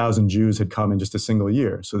 6,000 Jews had come in just a single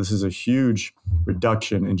year. So this is a huge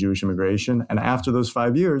reduction in Jewish immigration. And after those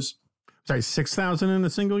 5 years, Sorry, 6,000 in a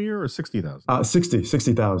single year or 60,000?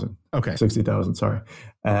 60,000. Okay. 60,000, sorry.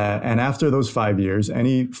 And after those 5 years,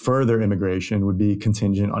 any further immigration would be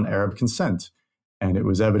contingent on Arab consent. And it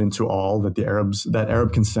was evident to all that that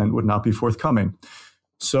Arab consent would not be forthcoming.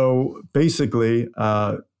 So basically,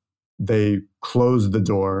 they closed the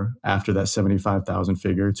door after that 75,000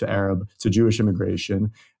 figure to Jewish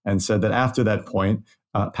immigration, and said that after that point,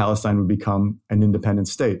 Palestine would become an independent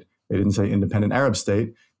state. They didn't say independent Arab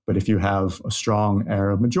state, but if you have a strong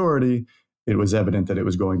Arab majority, it was evident that it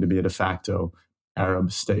was going to be a de facto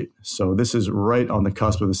Arab state. So this is right on the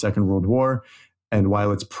cusp of the Second World War. And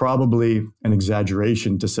while it's probably an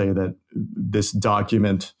exaggeration to say that this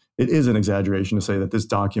document, it is an exaggeration to say that this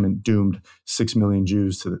document doomed 6 million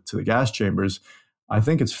Jews to the gas chambers, I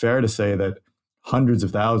think it's fair to say that hundreds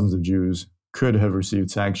of thousands of Jews could have received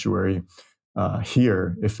sanctuary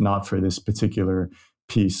here, if not for this particular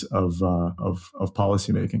piece of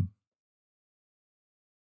policymaking.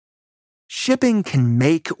 Shipping can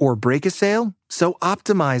make or break a sale, so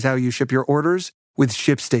optimize how you ship your orders with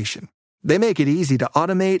ShipStation. They make it easy to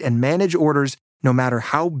automate and manage orders no matter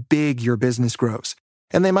how big your business grows.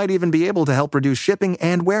 And they might even be able to help reduce shipping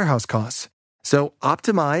and warehouse costs. So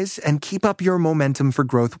optimize and keep up your momentum for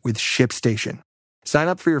growth with ShipStation. Sign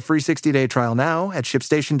up for your free 60-day trial now at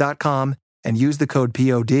ShipStation.com and use the code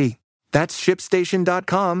POD. That's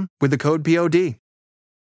ShipStation.com with the code POD.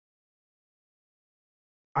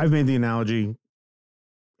 I've made the analogy.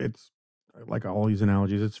 It's like all these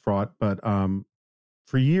analogies, it's fraught, but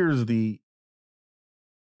for years, the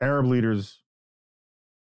Arab leaders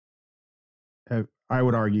have, I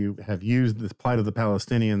would argue, have used the plight of the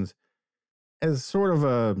Palestinians as sort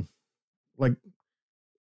of like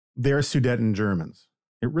their Sudeten Germans.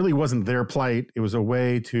 It really wasn't their plight. It was a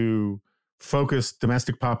way to focus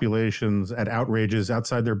domestic populations at outrages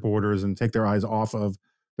outside their borders and take their eyes off of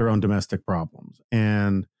their own domestic problems.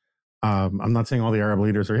 And I'm not saying all the Arab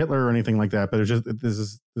leaders are Hitler or anything like that, but it's just this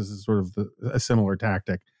is sort of a similar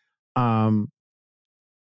tactic.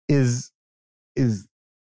 Is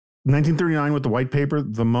 1939 with the white paper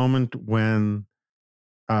the moment when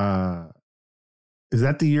is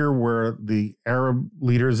that the year where the Arab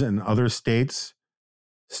leaders in other states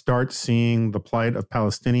start seeing the plight of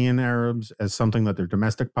Palestinian Arabs as something that their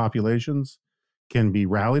domestic populations can be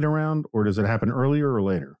rallied around, or does it happen earlier or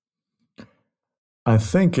later? I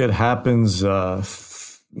think it happens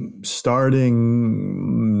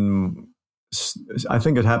starting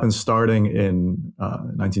in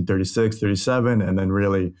 1936, 37, and then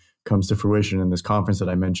really comes to fruition in this conference that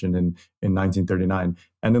I mentioned in 1939,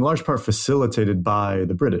 and in large part facilitated by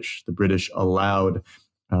the British. The British allowed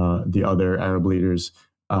the other Arab leaders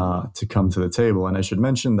to come to the table. And I should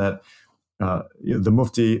mention that the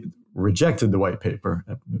Mufti rejected the white paper,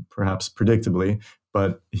 perhaps predictably,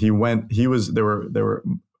 but there were,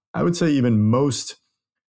 I would say, even most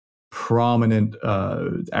prominent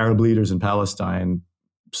Arab leaders in Palestine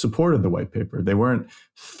supported the white paper. They weren't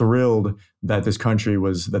thrilled that this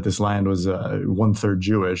land was 1/3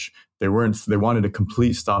 Jewish. They wanted a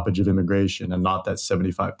complete stoppage of immigration and not that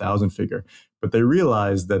 75,000 figure. But they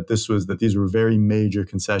realized that these were very major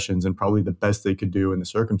concessions and probably the best they could do in the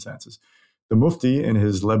circumstances. The Mufti, in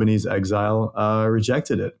his Lebanese exile,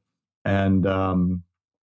 rejected it, and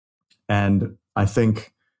I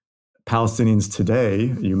think Palestinians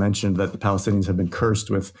today, you mentioned that the Palestinians have been cursed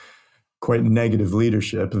with quite negative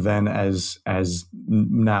leadership then as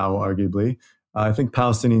now, arguably. I think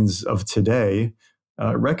Palestinians of today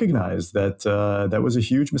recognize that that was a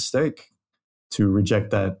huge mistake to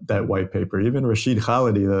reject that white paper. Even Rashid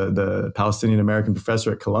Khalidi, the Palestinian-American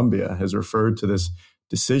professor at Columbia, has referred to this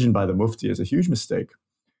decision by the Mufti as a huge mistake.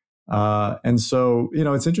 And so,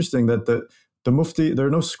 it's interesting that the Mufti, there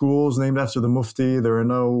are no schools named after the Mufti. There are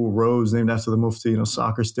no roads named after the Mufti,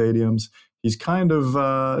 soccer stadiums. He's kind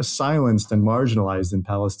of silenced and marginalized in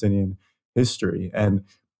Palestinian history. And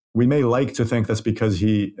we may like to think that's because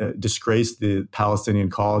he disgraced the Palestinian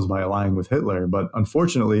cause by allying with Hitler. But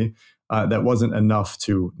unfortunately, that wasn't enough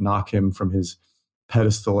to knock him from his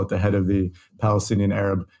pedestal at the head of the Palestinian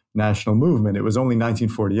Arab national movement. It was only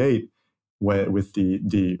 1948 with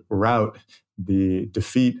the rout, the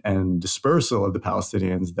defeat and dispersal of the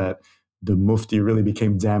Palestinians, that the Mufti really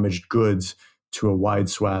became damaged goods to a wide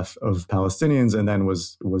swath of Palestinians, and then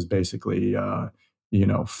was basically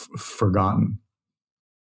forgotten.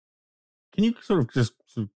 Can you sort of just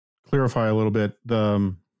clarify a little bit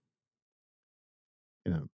 10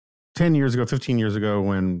 years ago, 15 years ago,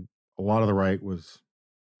 when a lot of the right was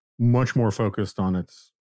much more focused on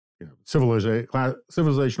its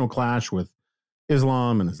civilizational clash with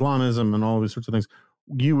Islam and Islamism and all these sorts of things.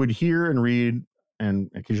 You would hear and read,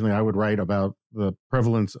 and occasionally I would write about the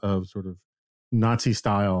prevalence of sort of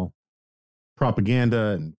Nazi-style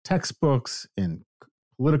propaganda and textbooks and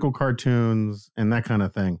political cartoons and that kind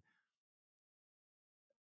of thing.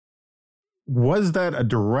 Was that a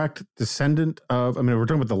direct descendant of, I mean, we're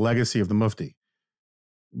talking about the legacy of the Mufti.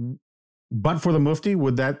 But for the Mufti,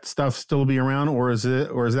 would that stuff still be around? Or is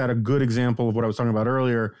that a good example of what I was talking about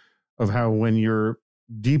earlier, of how when you're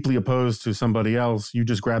deeply opposed to somebody else, you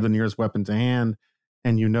just grab the nearest weapon to hand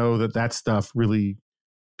and you know that stuff really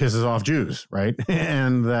pisses off Jews, right?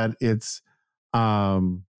 And that it's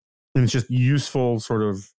just useful sort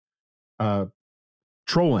of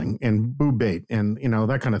trolling and boob bait and,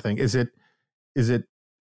 that kind of thing. Is it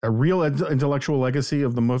a real intellectual legacy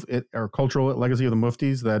of the or cultural legacy of the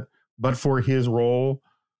Muftis that, but for his role,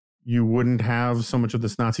 you wouldn't have so much of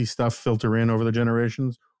this Nazi stuff filter in over the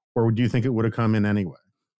generations? Or do you think it would have come in anyway?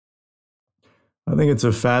 I think it's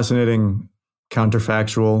a fascinating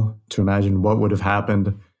counterfactual to imagine what would have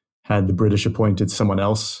happened had the British appointed someone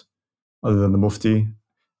else other than the Mufti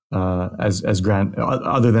as Grand,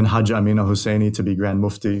 other than Hajj Amin al-Husseini to be Grand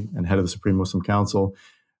Mufti and head of the Supreme Muslim Council.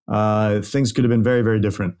 Things could have been very, very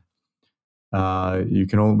different. We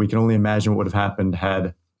can only imagine what would have happened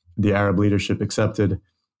had the Arab leadership the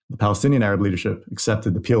Palestinian Arab leadership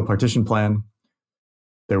accepted the Peel partition plan.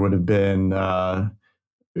 There would have been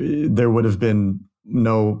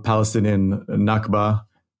no Palestinian Nakba.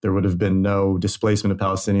 There would have been no displacement of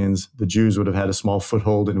Palestinians. The Jews would have had a small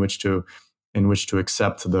foothold in which to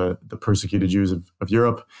accept the persecuted Jews of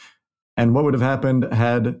Europe. And what would have happened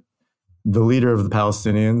had the leader of the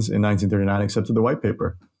Palestinians in 1939 accepted the white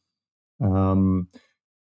paper?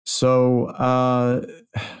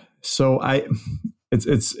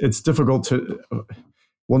 It's difficult to.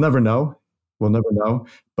 We'll never know.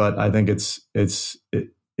 But I think it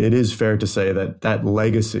is fair to say that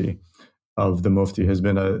legacy of the Mufti has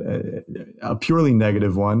been a purely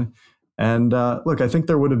negative one. And look, I think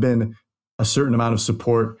there would have been a certain amount of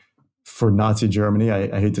support for Nazi Germany,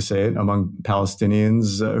 I hate to say it, among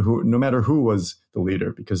Palestinians, who, no matter who was the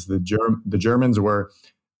leader, because the Germans were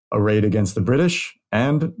arrayed against the British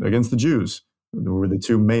and against the Jews, who were the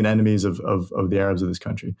two main enemies of the Arabs of this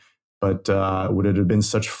country. But would it have been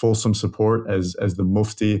such fulsome support as the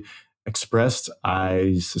Mufti expressed?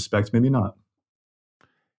 I suspect maybe not.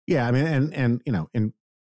 Yeah, I mean, and in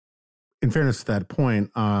fairness to that point,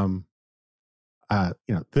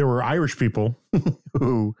 there were Irish people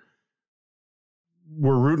who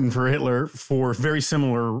were rooting for Hitler for very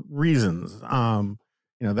similar reasons.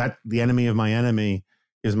 That the enemy of my enemy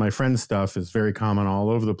is my friend stuff is very common all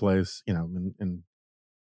over the place.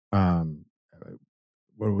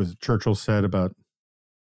 What was Churchill said about,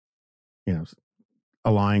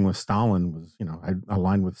 allying with Stalin was, I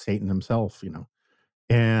aligned with Satan himself,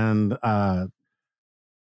 And,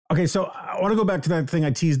 okay, so I want to go back to that thing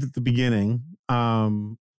I teased at the beginning.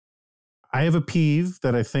 I have a peeve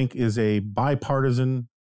that I think is a bipartisan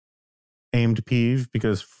aimed peeve,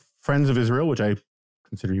 because friends of Israel, which I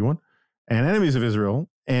consider you one, and enemies of Israel,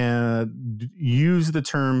 and use the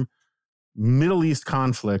term Middle East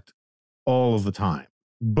conflict all of the time.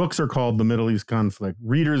 Books are called the Middle East conflict.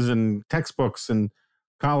 Readers in textbooks in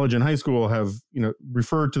college and high school have,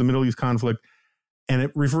 referred to the Middle East conflict, and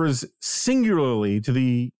it refers singularly to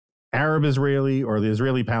the Arab-Israeli or the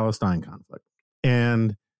Israeli-Palestine conflict.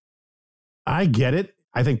 And I get it.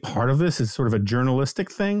 I think part of this is sort of a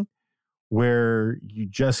journalistic thing where you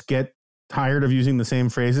just get tired of using the same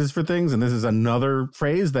phrases for things. And this is another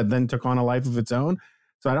phrase that then took on a life of its own.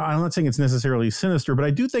 So I'm not saying it's necessarily sinister, but I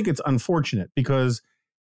do think it's unfortunate because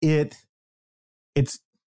it's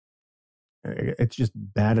just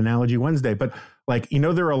bad analogy Wednesday. But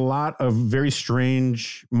there are a lot of very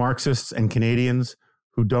strange Marxists and Canadians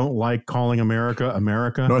who don't like calling America,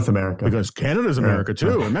 North America. Because Canada's America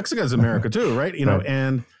too, and Mexico's America too, right? Right.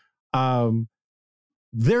 And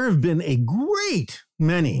there have been a great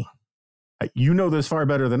many, this far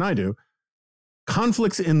better than I do,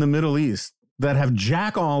 conflicts in the Middle East that have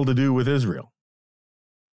jack all to do with Israel.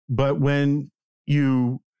 But when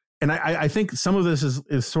I think some of this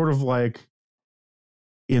is sort of like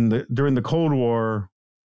during the Cold War,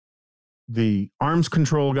 the arms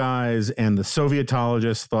control guys and the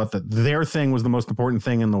Sovietologists thought that their thing was the most important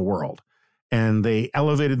thing in the world. And they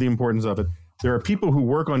elevated the importance of it. There are people who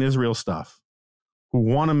work on Israel stuff who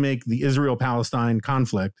want to make the Israel-Palestine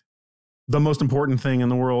conflict the most important thing in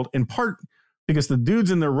the world, in part because the dudes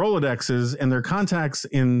in their Rolodexes and their contacts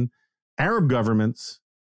in Arab governments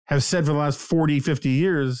have said for the last 40, 50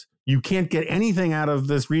 years, You can't get anything out of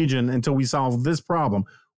this region until we solve this problem,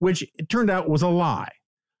 which it turned out was a lie.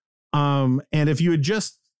 And if we would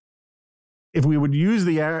use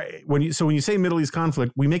when you say Middle East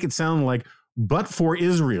conflict, we make it sound like, but for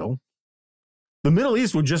Israel, the Middle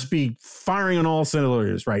East would just be firing on all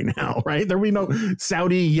cylinders right now, right? There would be no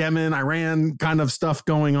Saudi, Yemen, Iran kind of stuff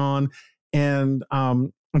going on. And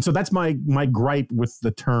so that's my gripe with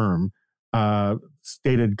the term,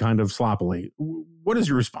 stated kind of sloppily. What is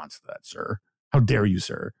your response to that, sir? How dare you,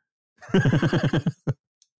 sir?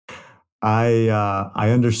 I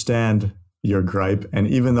understand your gripe, and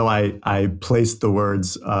even though I placed the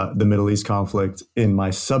words the Middle East conflict in my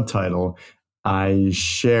subtitle, I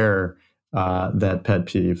share that pet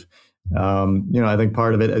peeve. I think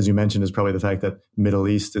part of it, as you mentioned, is probably the fact that Middle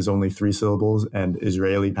East is only 3 syllables and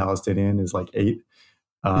Israeli Palestinian is like 8.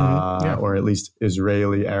 Or at least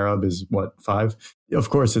Israeli Arab is 5. Of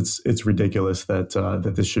course, it's ridiculous that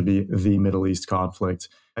this should be the Middle East conflict.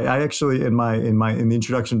 I actually in the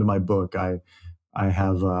introduction to my book, I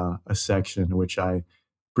have a section in which I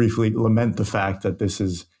briefly lament the fact that this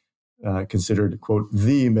is considered, quote,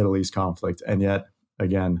 the Middle East conflict, and yet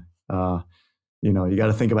again, you got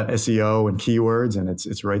to think about SEO and keywords, and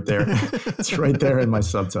it's right there. It's right there in my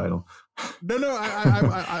subtitle. No,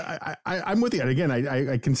 I'm with you. And again,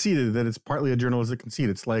 I conceded that it's partly a journalistic conceit.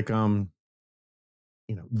 It's like,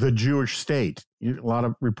 the Jewish state. A lot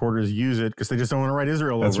of reporters use it because they just don't want to write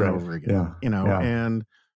Israel over and over again. Yeah.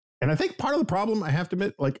 And I think part of the problem, I have to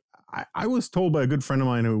admit, like I was told by a good friend of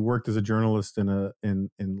mine who worked as a journalist in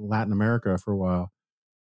Latin America for a while,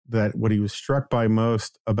 that what he was struck by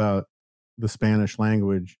most about the Spanish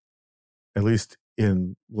language, at least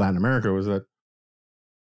in Latin America, was that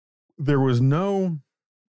there was no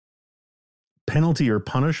penalty or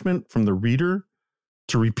punishment from the reader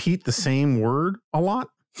to repeat the same word a lot.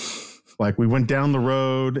 Like, we went down the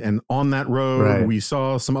road, and on that road, we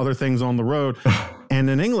saw some other things on the road.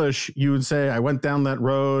 And in English, you would say, I went down that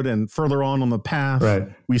road, and further on the path,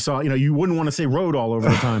 we saw, you wouldn't want to say road all over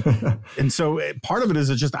the time. And so part of it is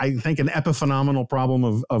just, I think, an epiphenomenal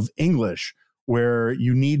problem of English, where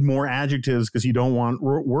you need more adjectives because you don't want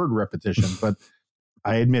word repetition. But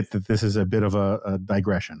I admit that this is a bit of a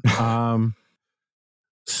digression.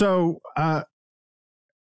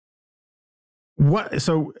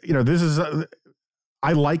 This is,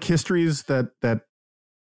 I like histories that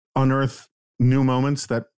unearth new moments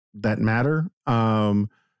that matter, and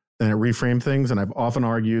it reframe things. And I've often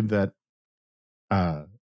argued that, the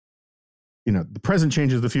present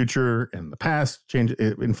changes the future, and the past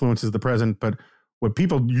it influences the present. But what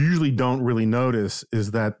people usually don't really notice is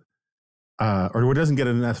that, or what doesn't get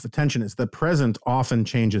enough attention, is the present often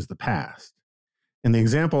changes the past. And the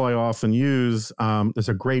example I often use, there's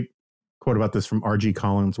a great quote about this from R.G.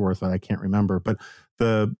 Collinsworth that I can't remember, but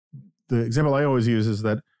the example I always use is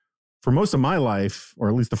that for most of my life, or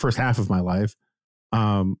at least the first half of my life,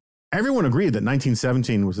 everyone agreed that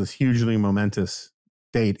 1917 was this hugely momentous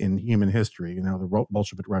date in human history. The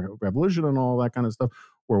Bolshevik Revolution and all that kind of stuff,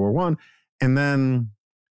 World War I. And then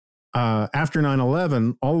after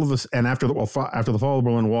 9/11, all of us, and after the fall of the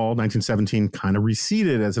Berlin Wall, 1917 kind of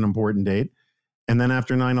receded as an important date. And then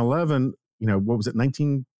after 9/11, what was it,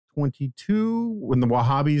 1922, when the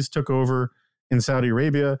Wahhabis took over in Saudi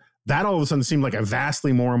Arabia, that all of a sudden seemed like a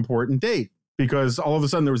vastly more important date, because all of a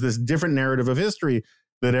sudden there was this different narrative of history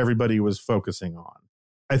that everybody was focusing on.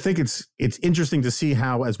 I think it's interesting to see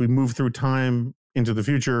how, as we move through time into the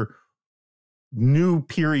future, new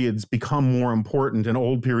periods become more important and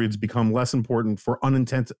old periods become less important for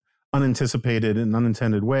unanticipated and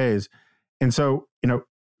unintended ways. And so,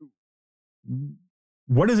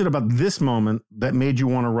 what is it about this moment that made you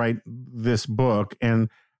want to write this book? And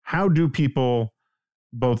how do people,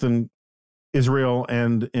 both in Israel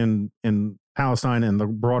and in Palestine and the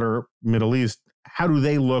broader Middle East, how do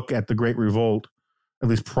they look at the Great Revolt, at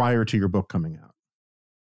least prior to your book coming out?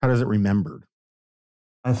 How does it remembered?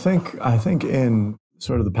 I think in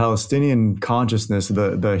sort of the Palestinian consciousness,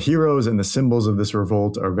 the heroes and the symbols of this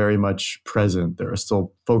revolt are very much present. There are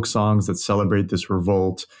still folk songs that celebrate this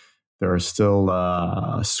revolt. There are still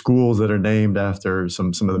schools that are named after some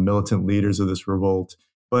of the militant leaders of this revolt.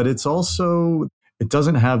 But it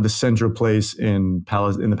doesn't have the central place in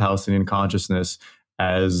the Palestinian consciousness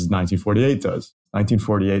as 1948 does.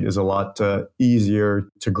 1948 is a lot easier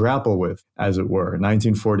to grapple with, as it were.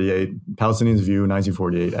 1948, Palestinians view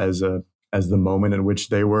 1948 as the moment in which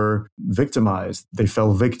they were victimized. They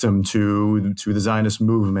fell victim to the Zionist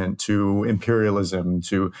movement, to imperialism,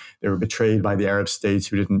 they were betrayed by the Arab states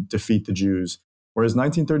who didn't defeat the Jews. Whereas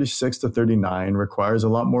 1936 to 39 requires a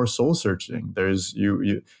lot more soul searching.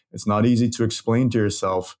 It's not easy to explain to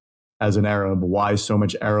yourself as an Arab, why so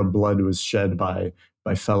much Arab blood was shed by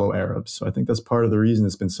fellow Arabs. So I think that's part of the reason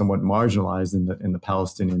it's been somewhat marginalized in the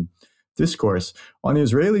Palestinian discourse. On the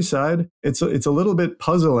Israeli side, it's a little bit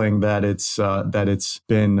puzzling that it's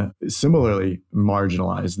been similarly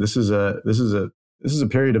marginalized. This is a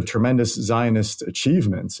period of tremendous Zionist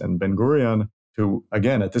achievements, and Ben Gurion, who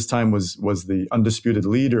again at this time was the undisputed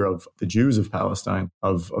leader of the Jews of Palestine,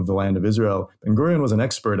 of the land of Israel. Ben Gurion was an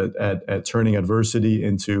expert at turning adversity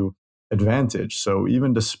into advantage. So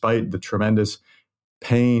even despite the tremendous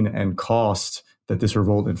pain and cost that this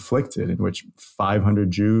revolt inflicted, in which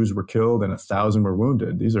 500 Jews were killed and 1,000 were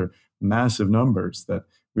wounded, these are massive numbers that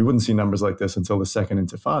we wouldn't see numbers like this until the Second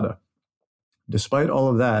Intifada. Despite all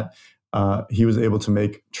of that, he was able to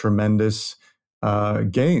make tremendous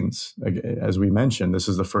gains. As we mentioned, this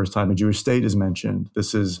is the first time a Jewish state is mentioned.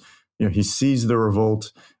 This is, he seized the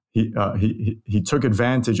revolt. He took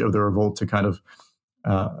advantage of the revolt to kind of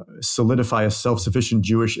solidify a self-sufficient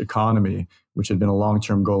Jewish economy, which had been a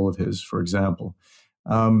long-term goal of his, for example.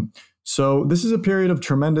 So this is a period of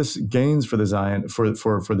tremendous gains for the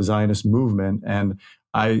Zionist movement, and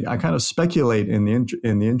I kind of speculate in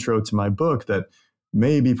the intro to my book that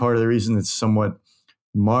maybe part of the reason it's somewhat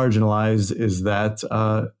marginalized is that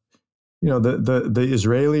the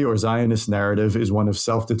Israeli or Zionist narrative is one of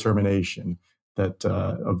self-determination, that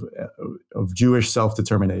of Jewish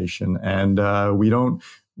self-determination, and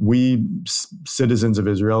we citizens of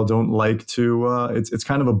Israel don't like to. It's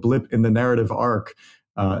kind of a blip in the narrative arc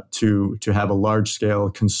to have a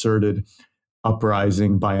large-scale concerted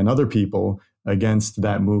uprising by another people against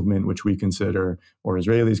that movement, which we consider, or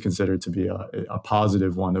Israelis consider, to be a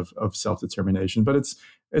positive one of self-determination. But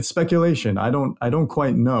it's speculation. I don't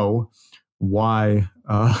quite know why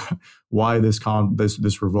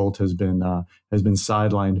this revolt has been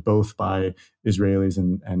sidelined both by Israelis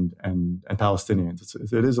and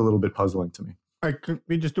Palestinians. It is a little bit puzzling to me. All right, can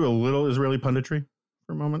we just do a little Israeli punditry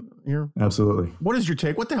for a moment here? Absolutely. What is your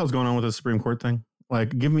take? What the hell's going on with the Supreme Court thing?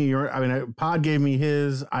 Like, give me your. I mean, Pod gave me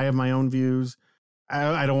his. I have my own views.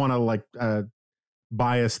 I don't want to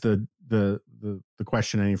bias the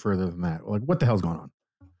question any further than that. Like, what the hell's going on?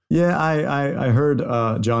 Yeah, I heard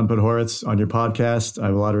John Podhoretz on your podcast. I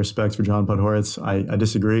have a lot of respect for John Podhoretz. I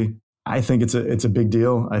disagree. I think it's a big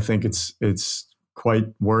deal. I think it's quite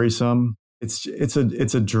worrisome. It's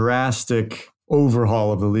a drastic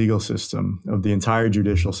overhaul of the legal system, of the entire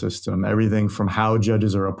judicial system. Everything from how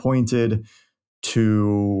judges are appointed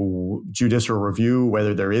to judicial review,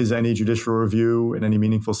 whether there is any judicial review in any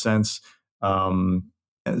meaningful sense.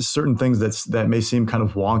 Certain things that may seem kind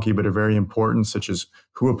of wonky but are very important, such as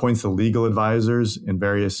who appoints the legal advisors in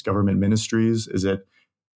various government ministries. Is it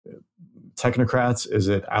technocrats? Is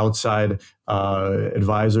it outside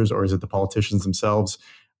advisors, or is it the politicians themselves?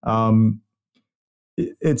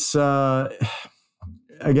 It's again,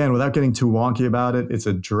 without getting too wonky about it, it's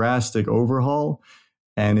a drastic overhaul,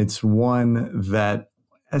 and it's one that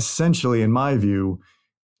essentially, in my view,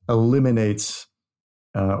 eliminates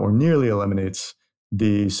or nearly eliminates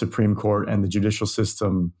the Supreme Court and the judicial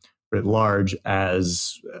system writ large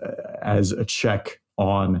as a check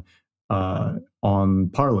on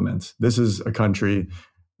Parliament. This is a country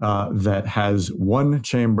that has one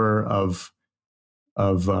chamber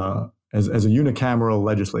as a unicameral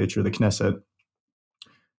legislature, the Knesset.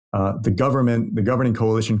 The governing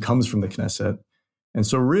coalition comes from the Knesset, and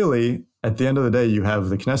so really, at the end of the day, you have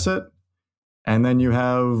the Knesset, and then you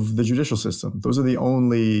have the judicial system. Those are the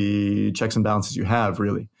only checks and balances you have,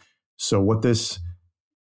 really. So what this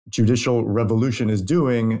judicial revolution is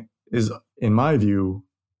doing is, in my view,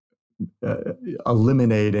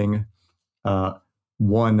 eliminating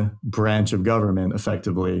one branch of government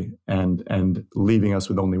effectively and leaving us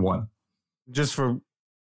with only one. Just for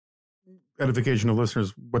edification of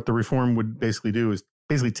listeners, what the reform would basically do is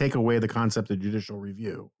basically take away the concept of judicial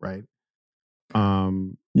review, right?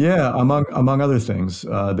 Yeah, among other things,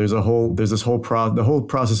 the whole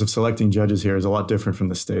process of selecting judges here is a lot different from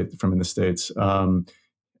in the States.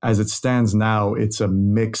 As it stands now, it's a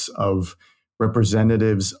mix of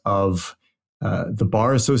representatives of the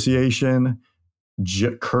Bar Association,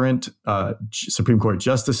 current Supreme Court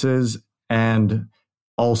justices, and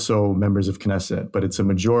also members of Knesset. But it's a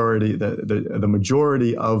majority. The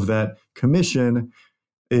majority of that commission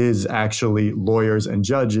is actually lawyers and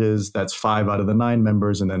judges. That's 5 out of the 9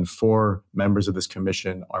 members, and then 4 members of this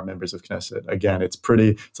commission are members of Knesset. Again, it's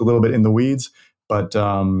a little bit in the weeds, but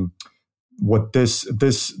what this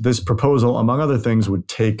proposal, among other things, would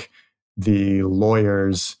take the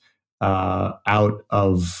lawyers out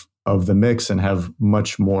of the mix and have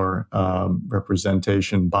much more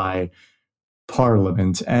representation by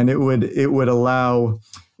Parliament, and it would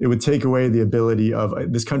it would take away the ability of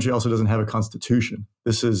this country also doesn't have a constitution.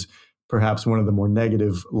 This is perhaps one of the more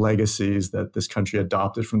negative legacies that this country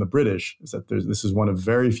adopted from the British, is that this is one of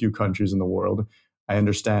very few countries in the world. I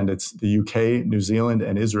understand it's the UK, New Zealand,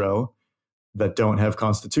 and Israel that don't have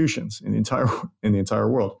constitutions in the entire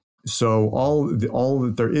world. So all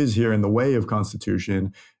that there is here in the way of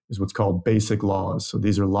constitution is what's called basic laws. So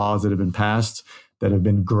these are laws that have been passed that have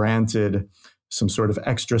been granted some sort of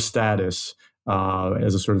extra status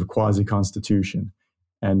as a sort of quasi-constitution.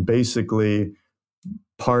 And basically,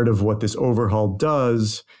 part of what this overhaul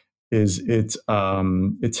does is it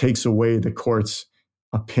takes away the court's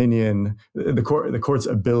opinion, the court's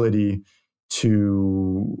ability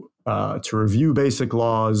to review basic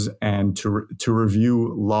laws and to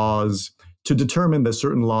review laws to determine that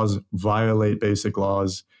certain laws violate basic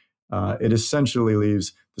laws. It essentially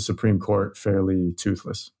leaves the Supreme Court fairly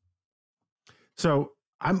toothless. So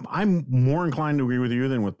I'm more inclined to agree with you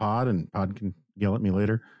than with Pod, and Pod can yell at me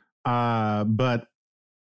later. But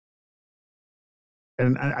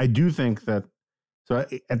I do think that, so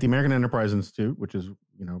at the American Enterprise Institute, which is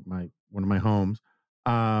one of my homes,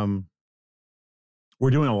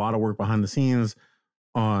 we're doing a lot of work behind the scenes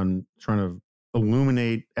on trying to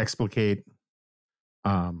illuminate, explicate,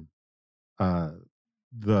 and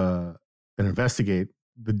investigate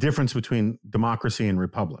the difference between democracy and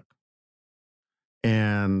republic.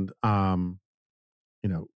 And the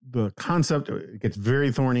concept, it gets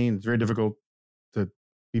very thorny and it's very difficult to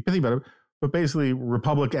be pithy about it. But basically,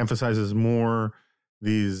 republic emphasizes more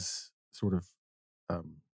these sort of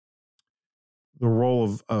the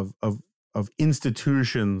role of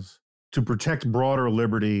institutions to protect broader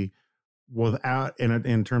liberty without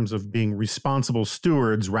in terms of being responsible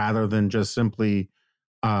stewards rather than just simply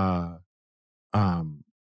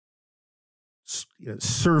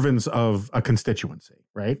servants of a constituency,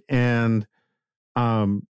 right? And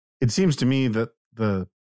it seems to me that the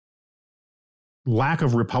lack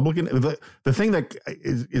of Republican, the thing that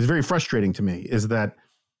is very frustrating to me is that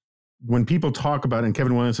when people talk about, and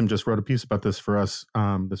Kevin Williamson just wrote a piece about this for us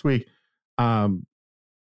this week, the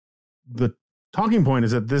talking point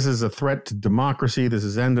is that this is a threat to democracy, this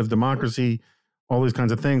is end of democracy, all these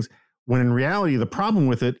kinds of things, when in reality, the problem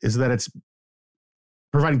with it is that it's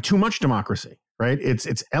providing too much democracy, right?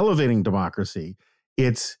 It's elevating democracy.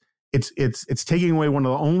 It's taking away one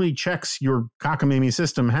of the only checks your cockamamie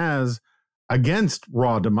system has against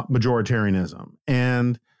raw majoritarianism,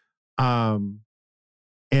 and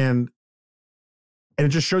it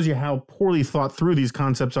just shows you how poorly thought through these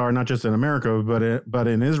concepts are, not just in America, but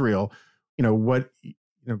in Israel.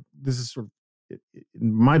 This is sort of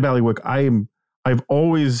in my ballywick. I've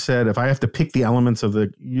always said, if I have to pick the elements of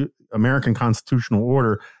the American constitutional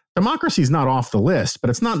order, democracy is not off the list, but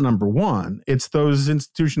it's not number one. It's those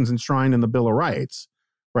institutions enshrined in the Bill of Rights,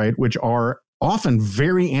 right, which are often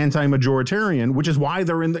very anti-majoritarian, which is why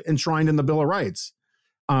they're enshrined in the Bill of Rights.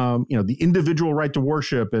 The individual right to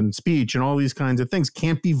worship and speech and all these kinds of things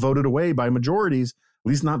can't be voted away by majorities, at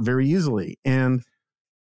least not very easily. And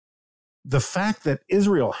the fact that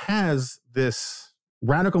Israel has this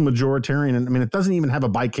radical majoritarian, and I mean, it doesn't even have a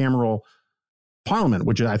bicameral parliament,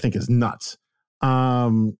 which I think is nuts.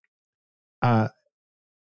 It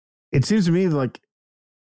seems to me like,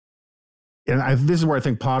 and this is where I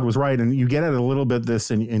think Pod was right, and you get at a little bit this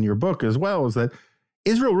in your book as well, is that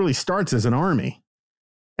Israel really starts as an army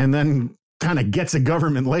and then kind of gets a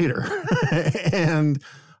government later. and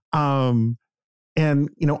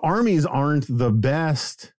armies aren't the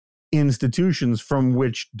best institutions from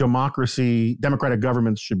which democratic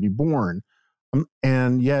governments should be born.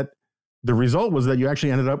 And yet the result was that you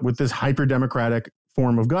actually ended up with this hyper-democratic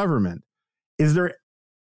form of government. Is there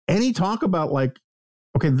any talk about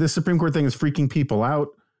okay, this Supreme Court thing is freaking people out.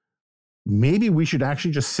 Maybe we should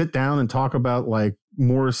actually just sit down and talk about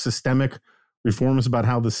more systemic reforms about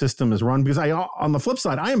how the system is run? Because on the flip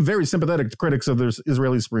side, I am very sympathetic to critics of the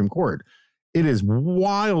Israeli Supreme Court. It is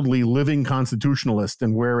wildly living constitutionalist,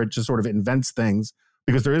 and where it just sort of invents things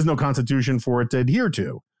because there is no constitution for it to adhere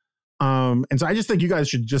to. And so I just think you guys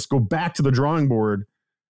should just go back to the drawing board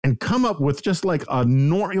and come up with just a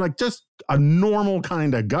normal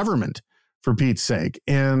kind of government, for Pete's sake.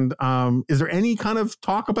 And is there any kind of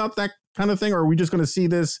talk about that kind of thing? Or are we just going to see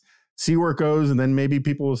where it goes, and then maybe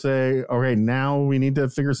people will say, okay, now we need to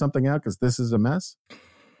figure something out because this is a mess?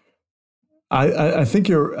 I think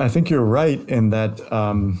you're right in that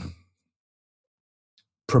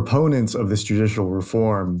proponents of this judicial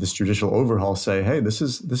reform, this judicial overhaul, say, hey, this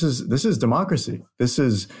is democracy. This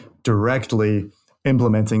is directly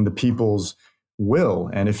implementing the people's will.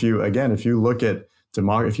 And if you look at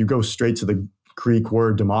if you go straight to the Greek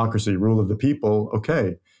word democracy, rule of the people,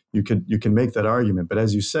 okay, you can make that argument. But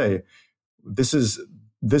as you say, this is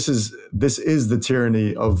the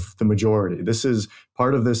tyranny of the majority. This is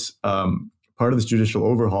part of this judicial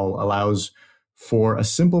overhaul allows for a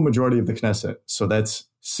simple majority of the Knesset. So that's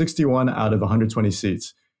 61 out of 120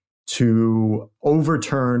 seats to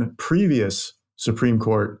overturn previous Supreme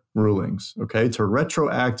Court rulings, okay, to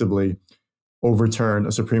retroactively overturn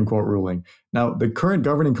a Supreme Court ruling. Now, the current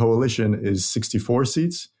governing coalition is 64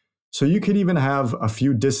 seats. So you could even have a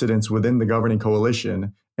few dissidents within the governing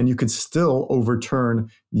coalition, and you could still overturn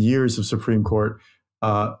years of Supreme Court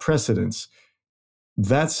precedents.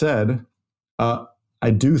 That said,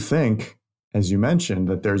 I do think, as you mentioned,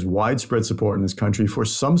 that there's widespread support in this country for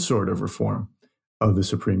some sort of reform of the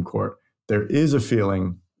Supreme Court. There is a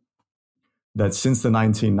feeling that since the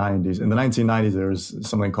 1990s, in the 1990s, there was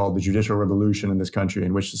something called the judicial revolution in this country,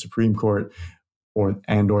 in which the Supreme Court or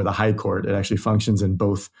the High Court, it actually functions in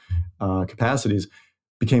both capacities,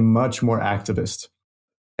 became much more activist.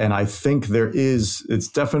 And I think it's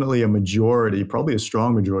definitely a majority, probably a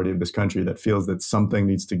strong majority of this country that feels that something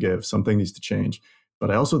needs to give, something needs to change.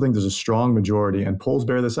 But I also think there's a strong majority, and polls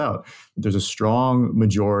bear this out, there's a strong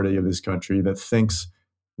majority of this country that thinks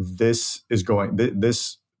this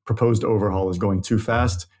proposed overhaul is going too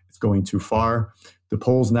fast, it's going too far. The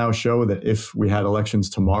polls now show that if we had elections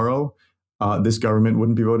tomorrow, this government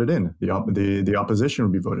wouldn't be voted in. The opposition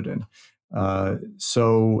would be voted in.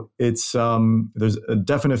 So it's there's a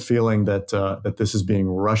definite feeling that this is being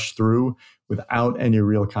rushed through without any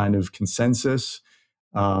real kind of consensus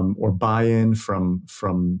or buy-in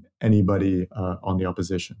from anybody on the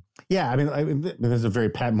opposition. Yeah, I mean, this is a very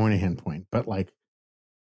Pat Moynihan point, but like,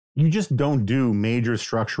 you just don't do major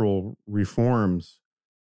structural reforms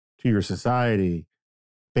to your society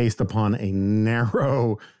based upon a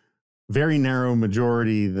narrow, very narrow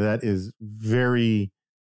majority that is very,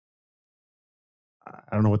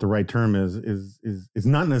 I don't know what the right term is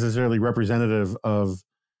not necessarily representative of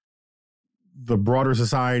the broader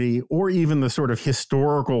society or even the sort of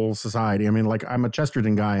historical society. I mean, like, I'm a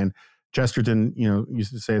Chesterton guy, and Chesterton,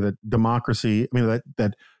 used to say that democracy, I mean,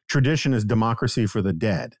 that tradition is democracy for the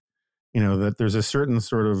dead. That there's a certain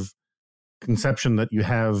sort of conception that you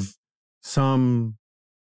have some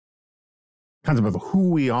concept of who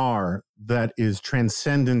we are that is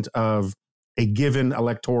transcendent of a given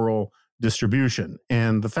electoral distribution.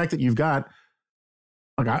 And the fact that you've got,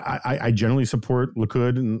 like, I generally support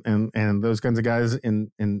Likud and those kinds of guys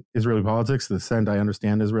in Israeli politics. The extent I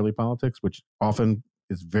understand Israeli politics, which often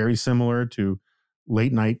is very similar to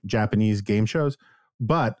late night Japanese game shows.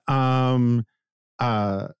 But the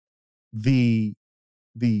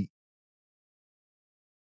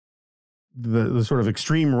sort of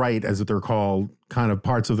extreme right, as they're called, kind of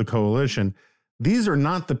parts of the coalition, these are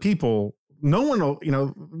not the people. No one,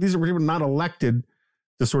 these are people not elected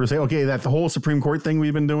to sort of say, okay, that the whole Supreme Court thing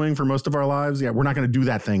we've been doing for most of our lives, we're not going to do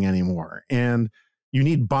that thing anymore. And you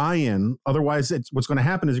need buy-in. Otherwise, what's going to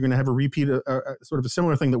happen is you're going to have a repeat, a sort of a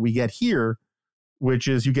similar thing that we get here, which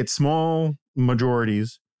is you get small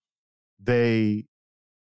majorities. They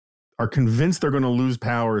are convinced they're going to lose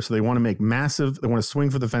power, so they want to swing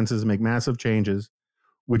for the fences and make massive changes,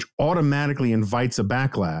 which automatically invites a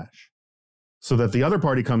backlash, so that the other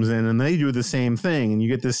party comes in and they do the same thing, and you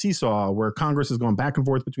get this seesaw where Congress is going back and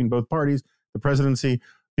forth between both parties, the presidency,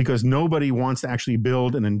 because nobody wants to actually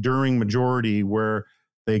build an enduring majority where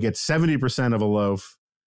they get 70% of a loaf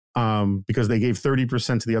because they gave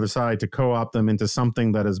 30% to the other side to co-opt them into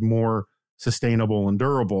something that is more sustainable and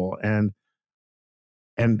durable. And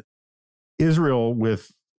Israel,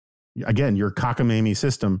 with, again, your cockamamie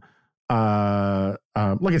system,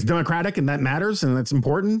 look, it's democratic and that matters and it's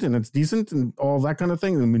important and it's decent and all that kind of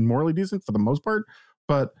thing. I mean, morally decent for the most part,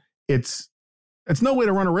 but it's no way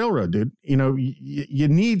to run a railroad, dude. You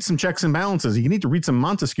need some checks and balances. You need to read some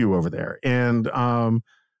Montesquieu over there. And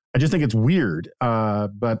I just think it's weird,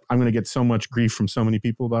 but I'm going to get so much grief from so many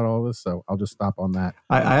people about all this, so I'll just stop on that.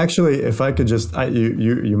 I actually, if I could just,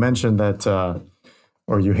 you mentioned that,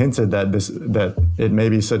 or you hinted that it may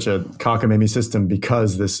be such a cockamamie system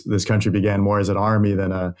because this country began more as an army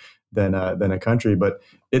than a country. But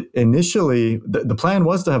it initially, the plan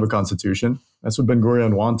was to have a constitution. That's what Ben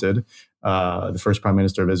Gurion wanted, the first prime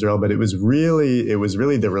minister of Israel. But it was really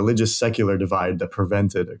the religious secular divide that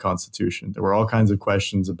prevented a constitution. There were all kinds of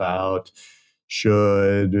questions about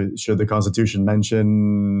should the Constitution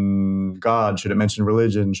mention God? Should it mention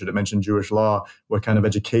religion? Should it mention Jewish law? What kind of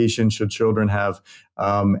education should children have?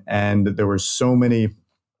 And there were so many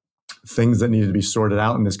things that needed to be sorted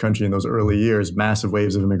out in this country in those early years, massive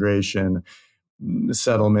waves of immigration,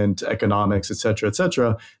 settlement, economics, et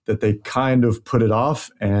cetera, that they kind of put it off,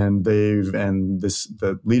 and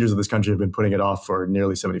the leaders of this country have been putting it off for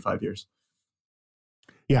nearly 75 years.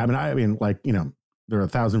 Yeah, I mean, like, there are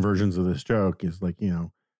 1,000 versions of this joke. Is like,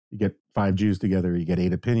 you get 5 Jews together, you get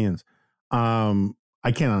 8 opinions.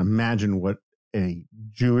 I cannot imagine what a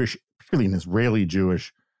Jewish, particularly an Israeli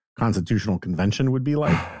Jewish constitutional convention would be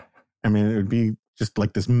like. I mean, it would be just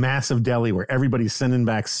like this massive deli where everybody's sending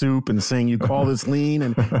back soup and saying, you call this lean,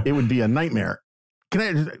 and it would be a nightmare.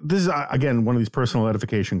 This is, again, one of these personal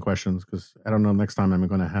edification questions, because I don't know, next time I'm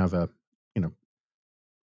going to have a,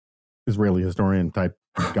 Israeli historian type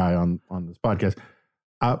guy on this podcast.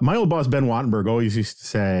 My old boss, Ben Wattenberg, always used to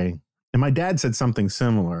say, and my dad said something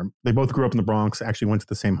similar. They both grew up in the Bronx, actually went to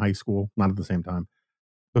the same high school, not at the same time.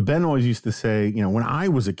 But Ben always used to say, when I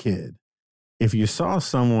was a kid, if you saw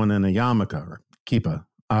someone in a yarmulke or kippah,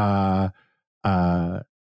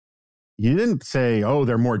 you didn't say, oh,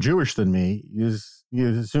 they're more Jewish than me. You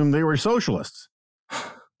assumed they were socialists.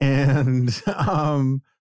 And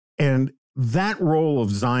that role of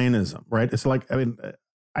Zionism, right? It's like,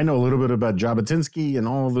 I know a little bit about Jabotinsky and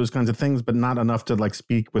all of those kinds of things, but not enough to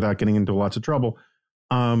speak without getting into lots of trouble.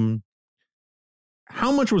 How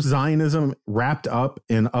much was Zionism wrapped up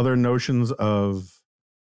in other notions of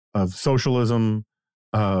socialism,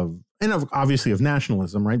 and obviously of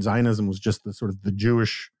nationalism, right? Zionism was just the sort of the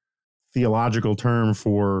Jewish theological term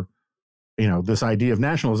for, this idea of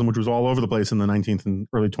nationalism, which was all over the place in the 19th and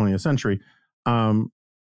early 20th century.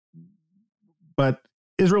 But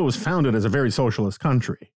Israel was founded as a very socialist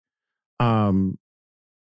country.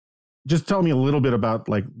 Just tell me a little bit about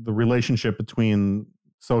the relationship between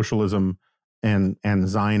socialism and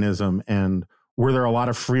Zionism, and were there a lot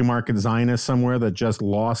of free market Zionists somewhere that just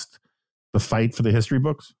lost the fight for the history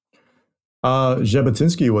books?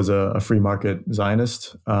 Jabotinsky was a free market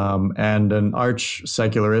Zionist and an arch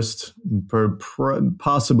secularist,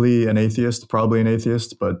 possibly an atheist, probably an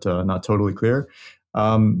atheist, but not totally clear.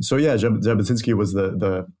 Jabotinsky was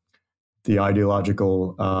the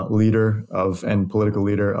ideological leader and political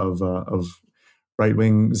leader of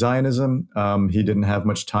right-wing Zionism. He didn't have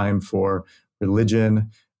much time for religion.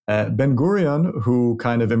 Ben-Gurion, who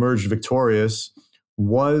kind of emerged victorious,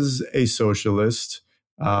 was a socialist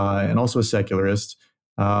and also a secularist.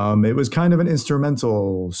 It was kind of an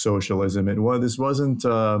instrumental socialism. This wasn't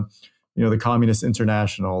the Communist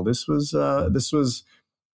International. This was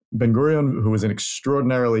Ben-Gurion, who was an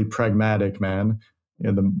extraordinarily pragmatic man,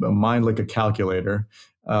 a mind like a calculator.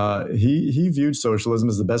 He viewed socialism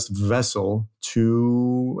as the best vessel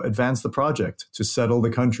to advance the project, to settle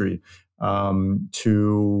the country,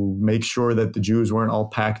 to make sure that the Jews weren't all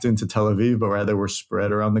packed into Tel Aviv, but rather were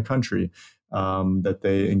spread around the country, that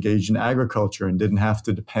they engaged in agriculture and didn't have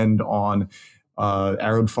to depend on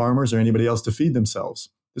Arab farmers or anybody else to feed themselves.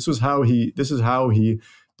 This is how he,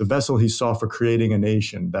 the vessel he saw for creating a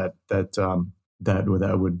nation that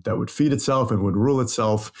would feed itself and would rule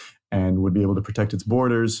itself and would be able to protect its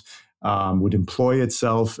borders, would employ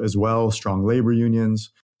itself as well, strong labor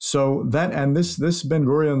unions. So this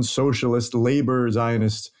Ben-Gurion socialist labor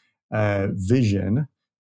Zionist vision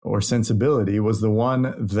or sensibility was the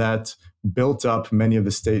one that built up many of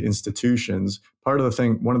the state institutions. One of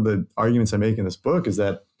the arguments I make in this book is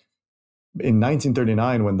that in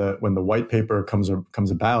 1939, when the white paper comes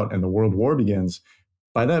about and the World War begins,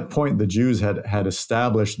 by that point the Jews had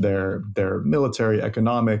established their military,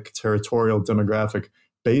 economic, territorial, demographic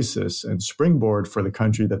basis and springboard for the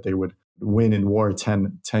country that they would win in war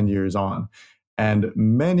 10 years on. And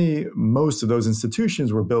most of those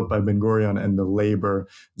institutions were built by Ben-Gurion and the labor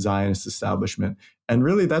Zionist establishment. And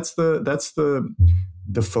really, that's the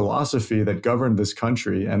philosophy that governed this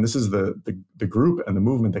country. And this is the group and the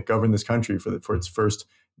movement that governed this country for its first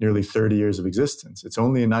nearly 30 years of existence. It's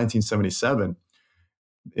only in 1977,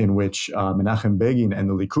 in which Menachem Begin and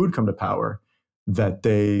the Likud come to power, that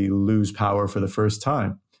they lose power for the first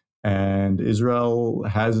time. And Israel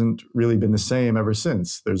hasn't really been the same ever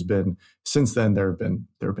since. Since then there have been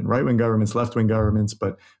right-wing governments, left-wing governments,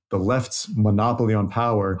 but the left's monopoly on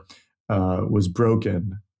power was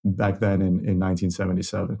broken back then in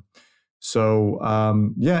 1977. So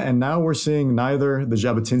and now we're seeing neither the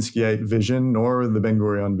Jabotinskyite vision nor the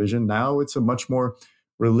Ben-Gurion vision. Now it's a much more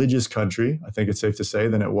religious country, I think it's safe to say,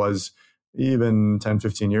 than it was even 10,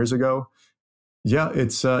 15 years ago. Yeah,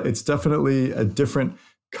 it's definitely a different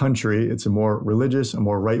country. It's a more religious, a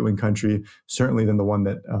more right-wing country, certainly than the one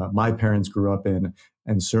that my parents grew up in,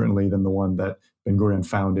 and certainly than the one that Ben-Gurion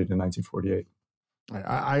founded in 1948.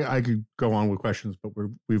 I could go on with questions, but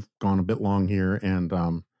we've gone a bit long here, and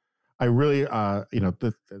I really,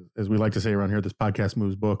 as we like to say around here, this podcast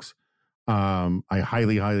moves books. I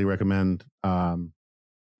highly, highly recommend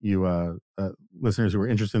you listeners who are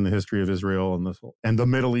interested in the history of Israel and the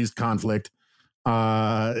Middle East conflict,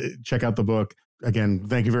 check out the book. Again,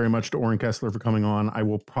 thank you very much to Oren Kessler for coming on. I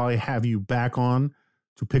will probably have you back on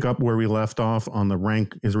to pick up where we left off on the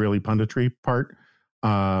rank Israeli punditry part.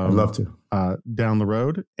 I'd love to. Down the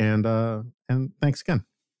road. And thanks again.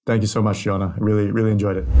 Thank you so much, Jonah. I really, really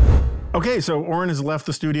enjoyed it. Okay, so Oren has left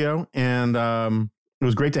the studio, and it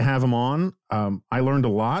was great to have him on. I learned a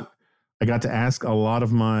lot. I got to ask a lot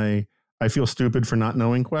of my I feel stupid for not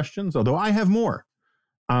knowing questions, although I have more.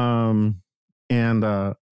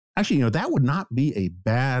 Actually, that would not be a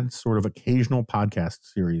bad sort of occasional podcast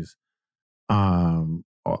series for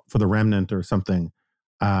the Remnant or something.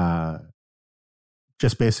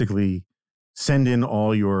 Just basically send in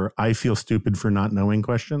all your I feel stupid for not knowing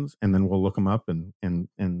questions, and then we'll look them up and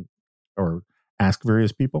or ask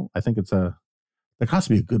various people. I think there has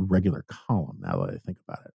to be a good regular column now that I think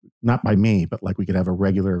about it. Not by me, but like we could have a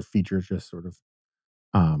regular feature just sort of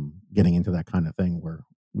getting into that kind of thing where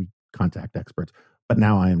we contact experts. But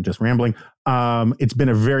now I am just rambling. It's been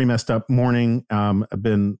a very messed up morning. I'm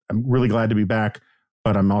really glad to be back,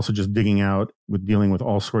 but I'm also just dealing with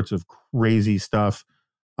all sorts of crazy stuff.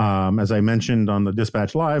 As I mentioned on the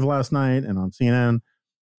Dispatch Live last night and on CNN,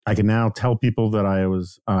 I can now tell people that I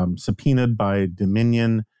was subpoenaed by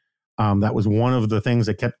Dominion. That was one of the things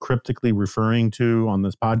I kept cryptically referring to on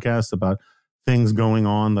this podcast about things going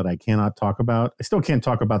on that I cannot talk about. I still can't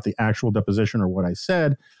talk about the actual deposition or what I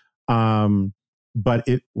said, but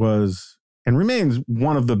it was and remains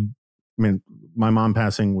one of the, my mom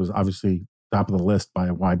passing was obviously top of the list by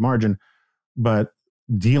a wide margin, but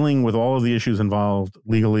dealing with all of the issues involved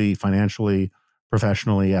legally, financially,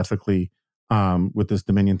 professionally, ethically, with this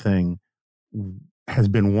Dominion thing has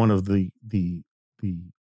been one of the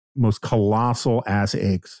most colossal ass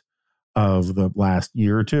aches of the last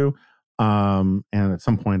year or two. And at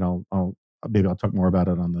some point I'll talk more about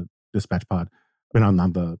it on the Dispatch pod, on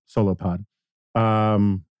the solo pod.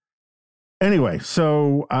 Anyway,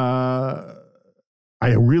 so I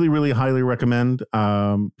really, really highly recommend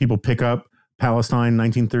people pick up Palestine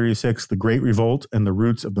 1936, The Great Revolt and the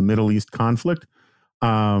Roots of the Middle East Conflict.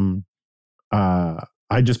 I've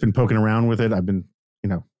just been poking around with it. I've been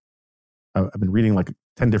reading like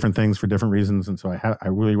 10 different things for different reasons. And so I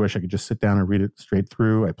really wish I could just sit down and read it straight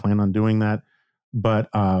through. I plan on doing that. But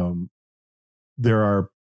there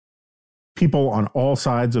are people on all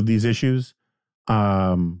sides of these issues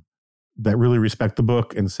that really respect the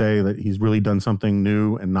book and say that he's really done something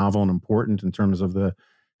new and novel and important in terms of the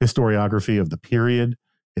historiography of the period.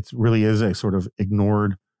 It really is a sort of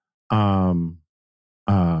ignored or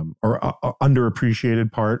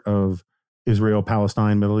underappreciated part of Israel,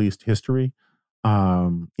 Palestine, Middle East history.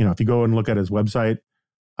 If you go and look at his website,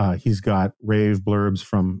 he's got rave blurbs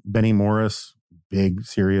from Benny Morris, big,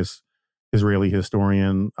 serious Israeli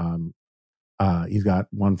historian. He's got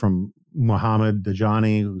one from Mohammed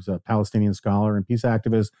Dajani, who's a Palestinian scholar and peace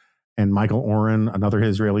activist, and Michael Oren, another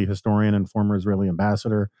Israeli historian and former Israeli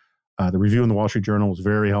ambassador. The review in the Wall Street Journal was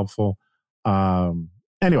very helpful.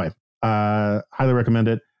 Anyway, highly recommend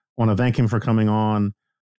it. I want to thank him for coming on.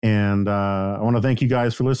 And I want to thank you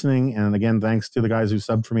guys for listening. And again, thanks to the guys who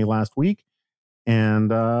subbed for me last week.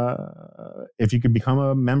 And if you could become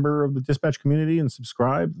a member of the Dispatch community and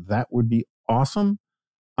subscribe, that would be awesome.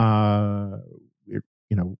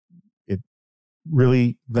 It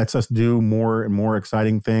really lets us do more and more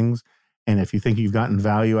exciting things. And if you think you've gotten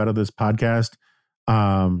value out of this podcast,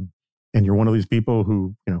 and you're one of these people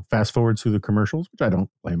who, fast forwards through the commercials, which I don't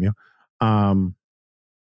blame you.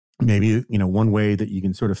 Maybe, one way that you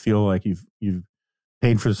can sort of feel like you've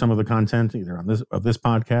paid for some of the content, either on this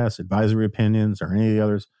podcast, advisory opinions, or any of the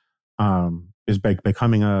others, is by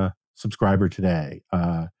becoming a subscriber today.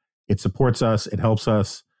 It supports us. It helps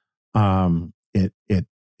us. It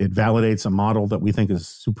validates a model that we think is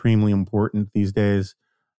supremely important these days.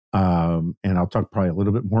 And I'll talk probably a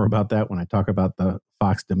little bit more about that when I talk about the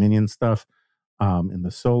Fox Dominion stuff in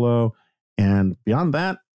the solo. And beyond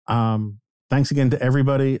that, thanks again to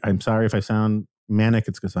everybody. I'm sorry if I sound manic.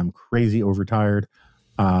 It's because I'm crazy overtired.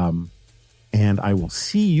 And I will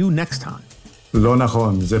see you next time. לא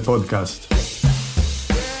נכון, זה פודקאסט.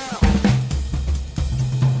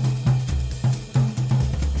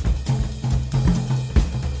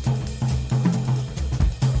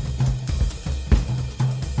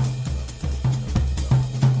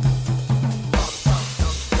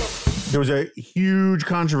 There was a huge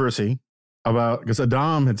controversy because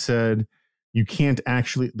Adam had said you can't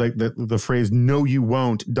actually, like the phrase "no, you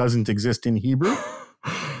won't" doesn't exist in Hebrew.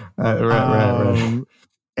 Right.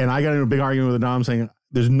 And I got into a big argument with Adam saying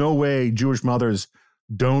there's no way Jewish mothers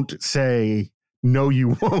don't say no,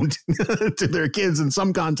 you won't to their kids in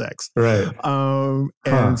some context. Right.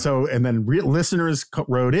 And then listeners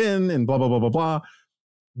wrote in and blah, blah, blah, blah, blah.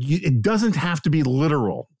 It doesn't have to be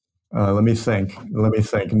literal. Let me think.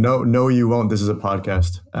 No, you won't. This is a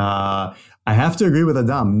podcast. I have to agree with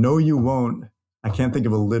Adam. No, you won't. I can't think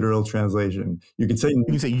of a literal translation. You can say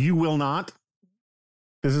you will not.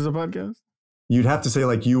 This is a podcast. You'd have to say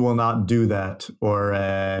like you will not do that, or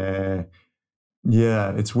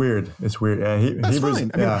yeah, it's weird. It's weird. That's Hebrews,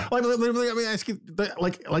 fine. Let me ask you,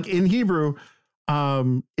 like in Hebrew,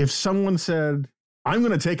 if someone said, "I'm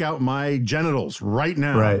going to take out my genitals right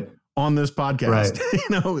now on this podcast,"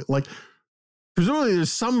 like presumably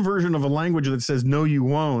there's some version of a language that says, "No, you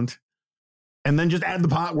won't," and then just add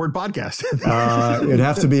the word podcast. It'd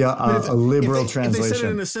have to be a liberal translation. If they said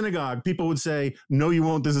it in a synagogue, people would say, "No, you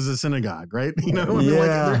won't. This is a synagogue," right?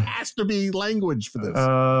 There has to be language for this.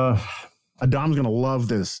 Adam's gonna love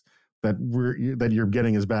this that you're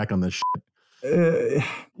getting his back on this shit.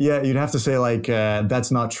 Yeah, you'd have to say like that's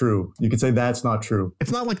not true. You could say that's not true.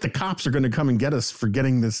 It's not like the cops are going to come and get us for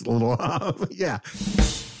getting this little. Yeah.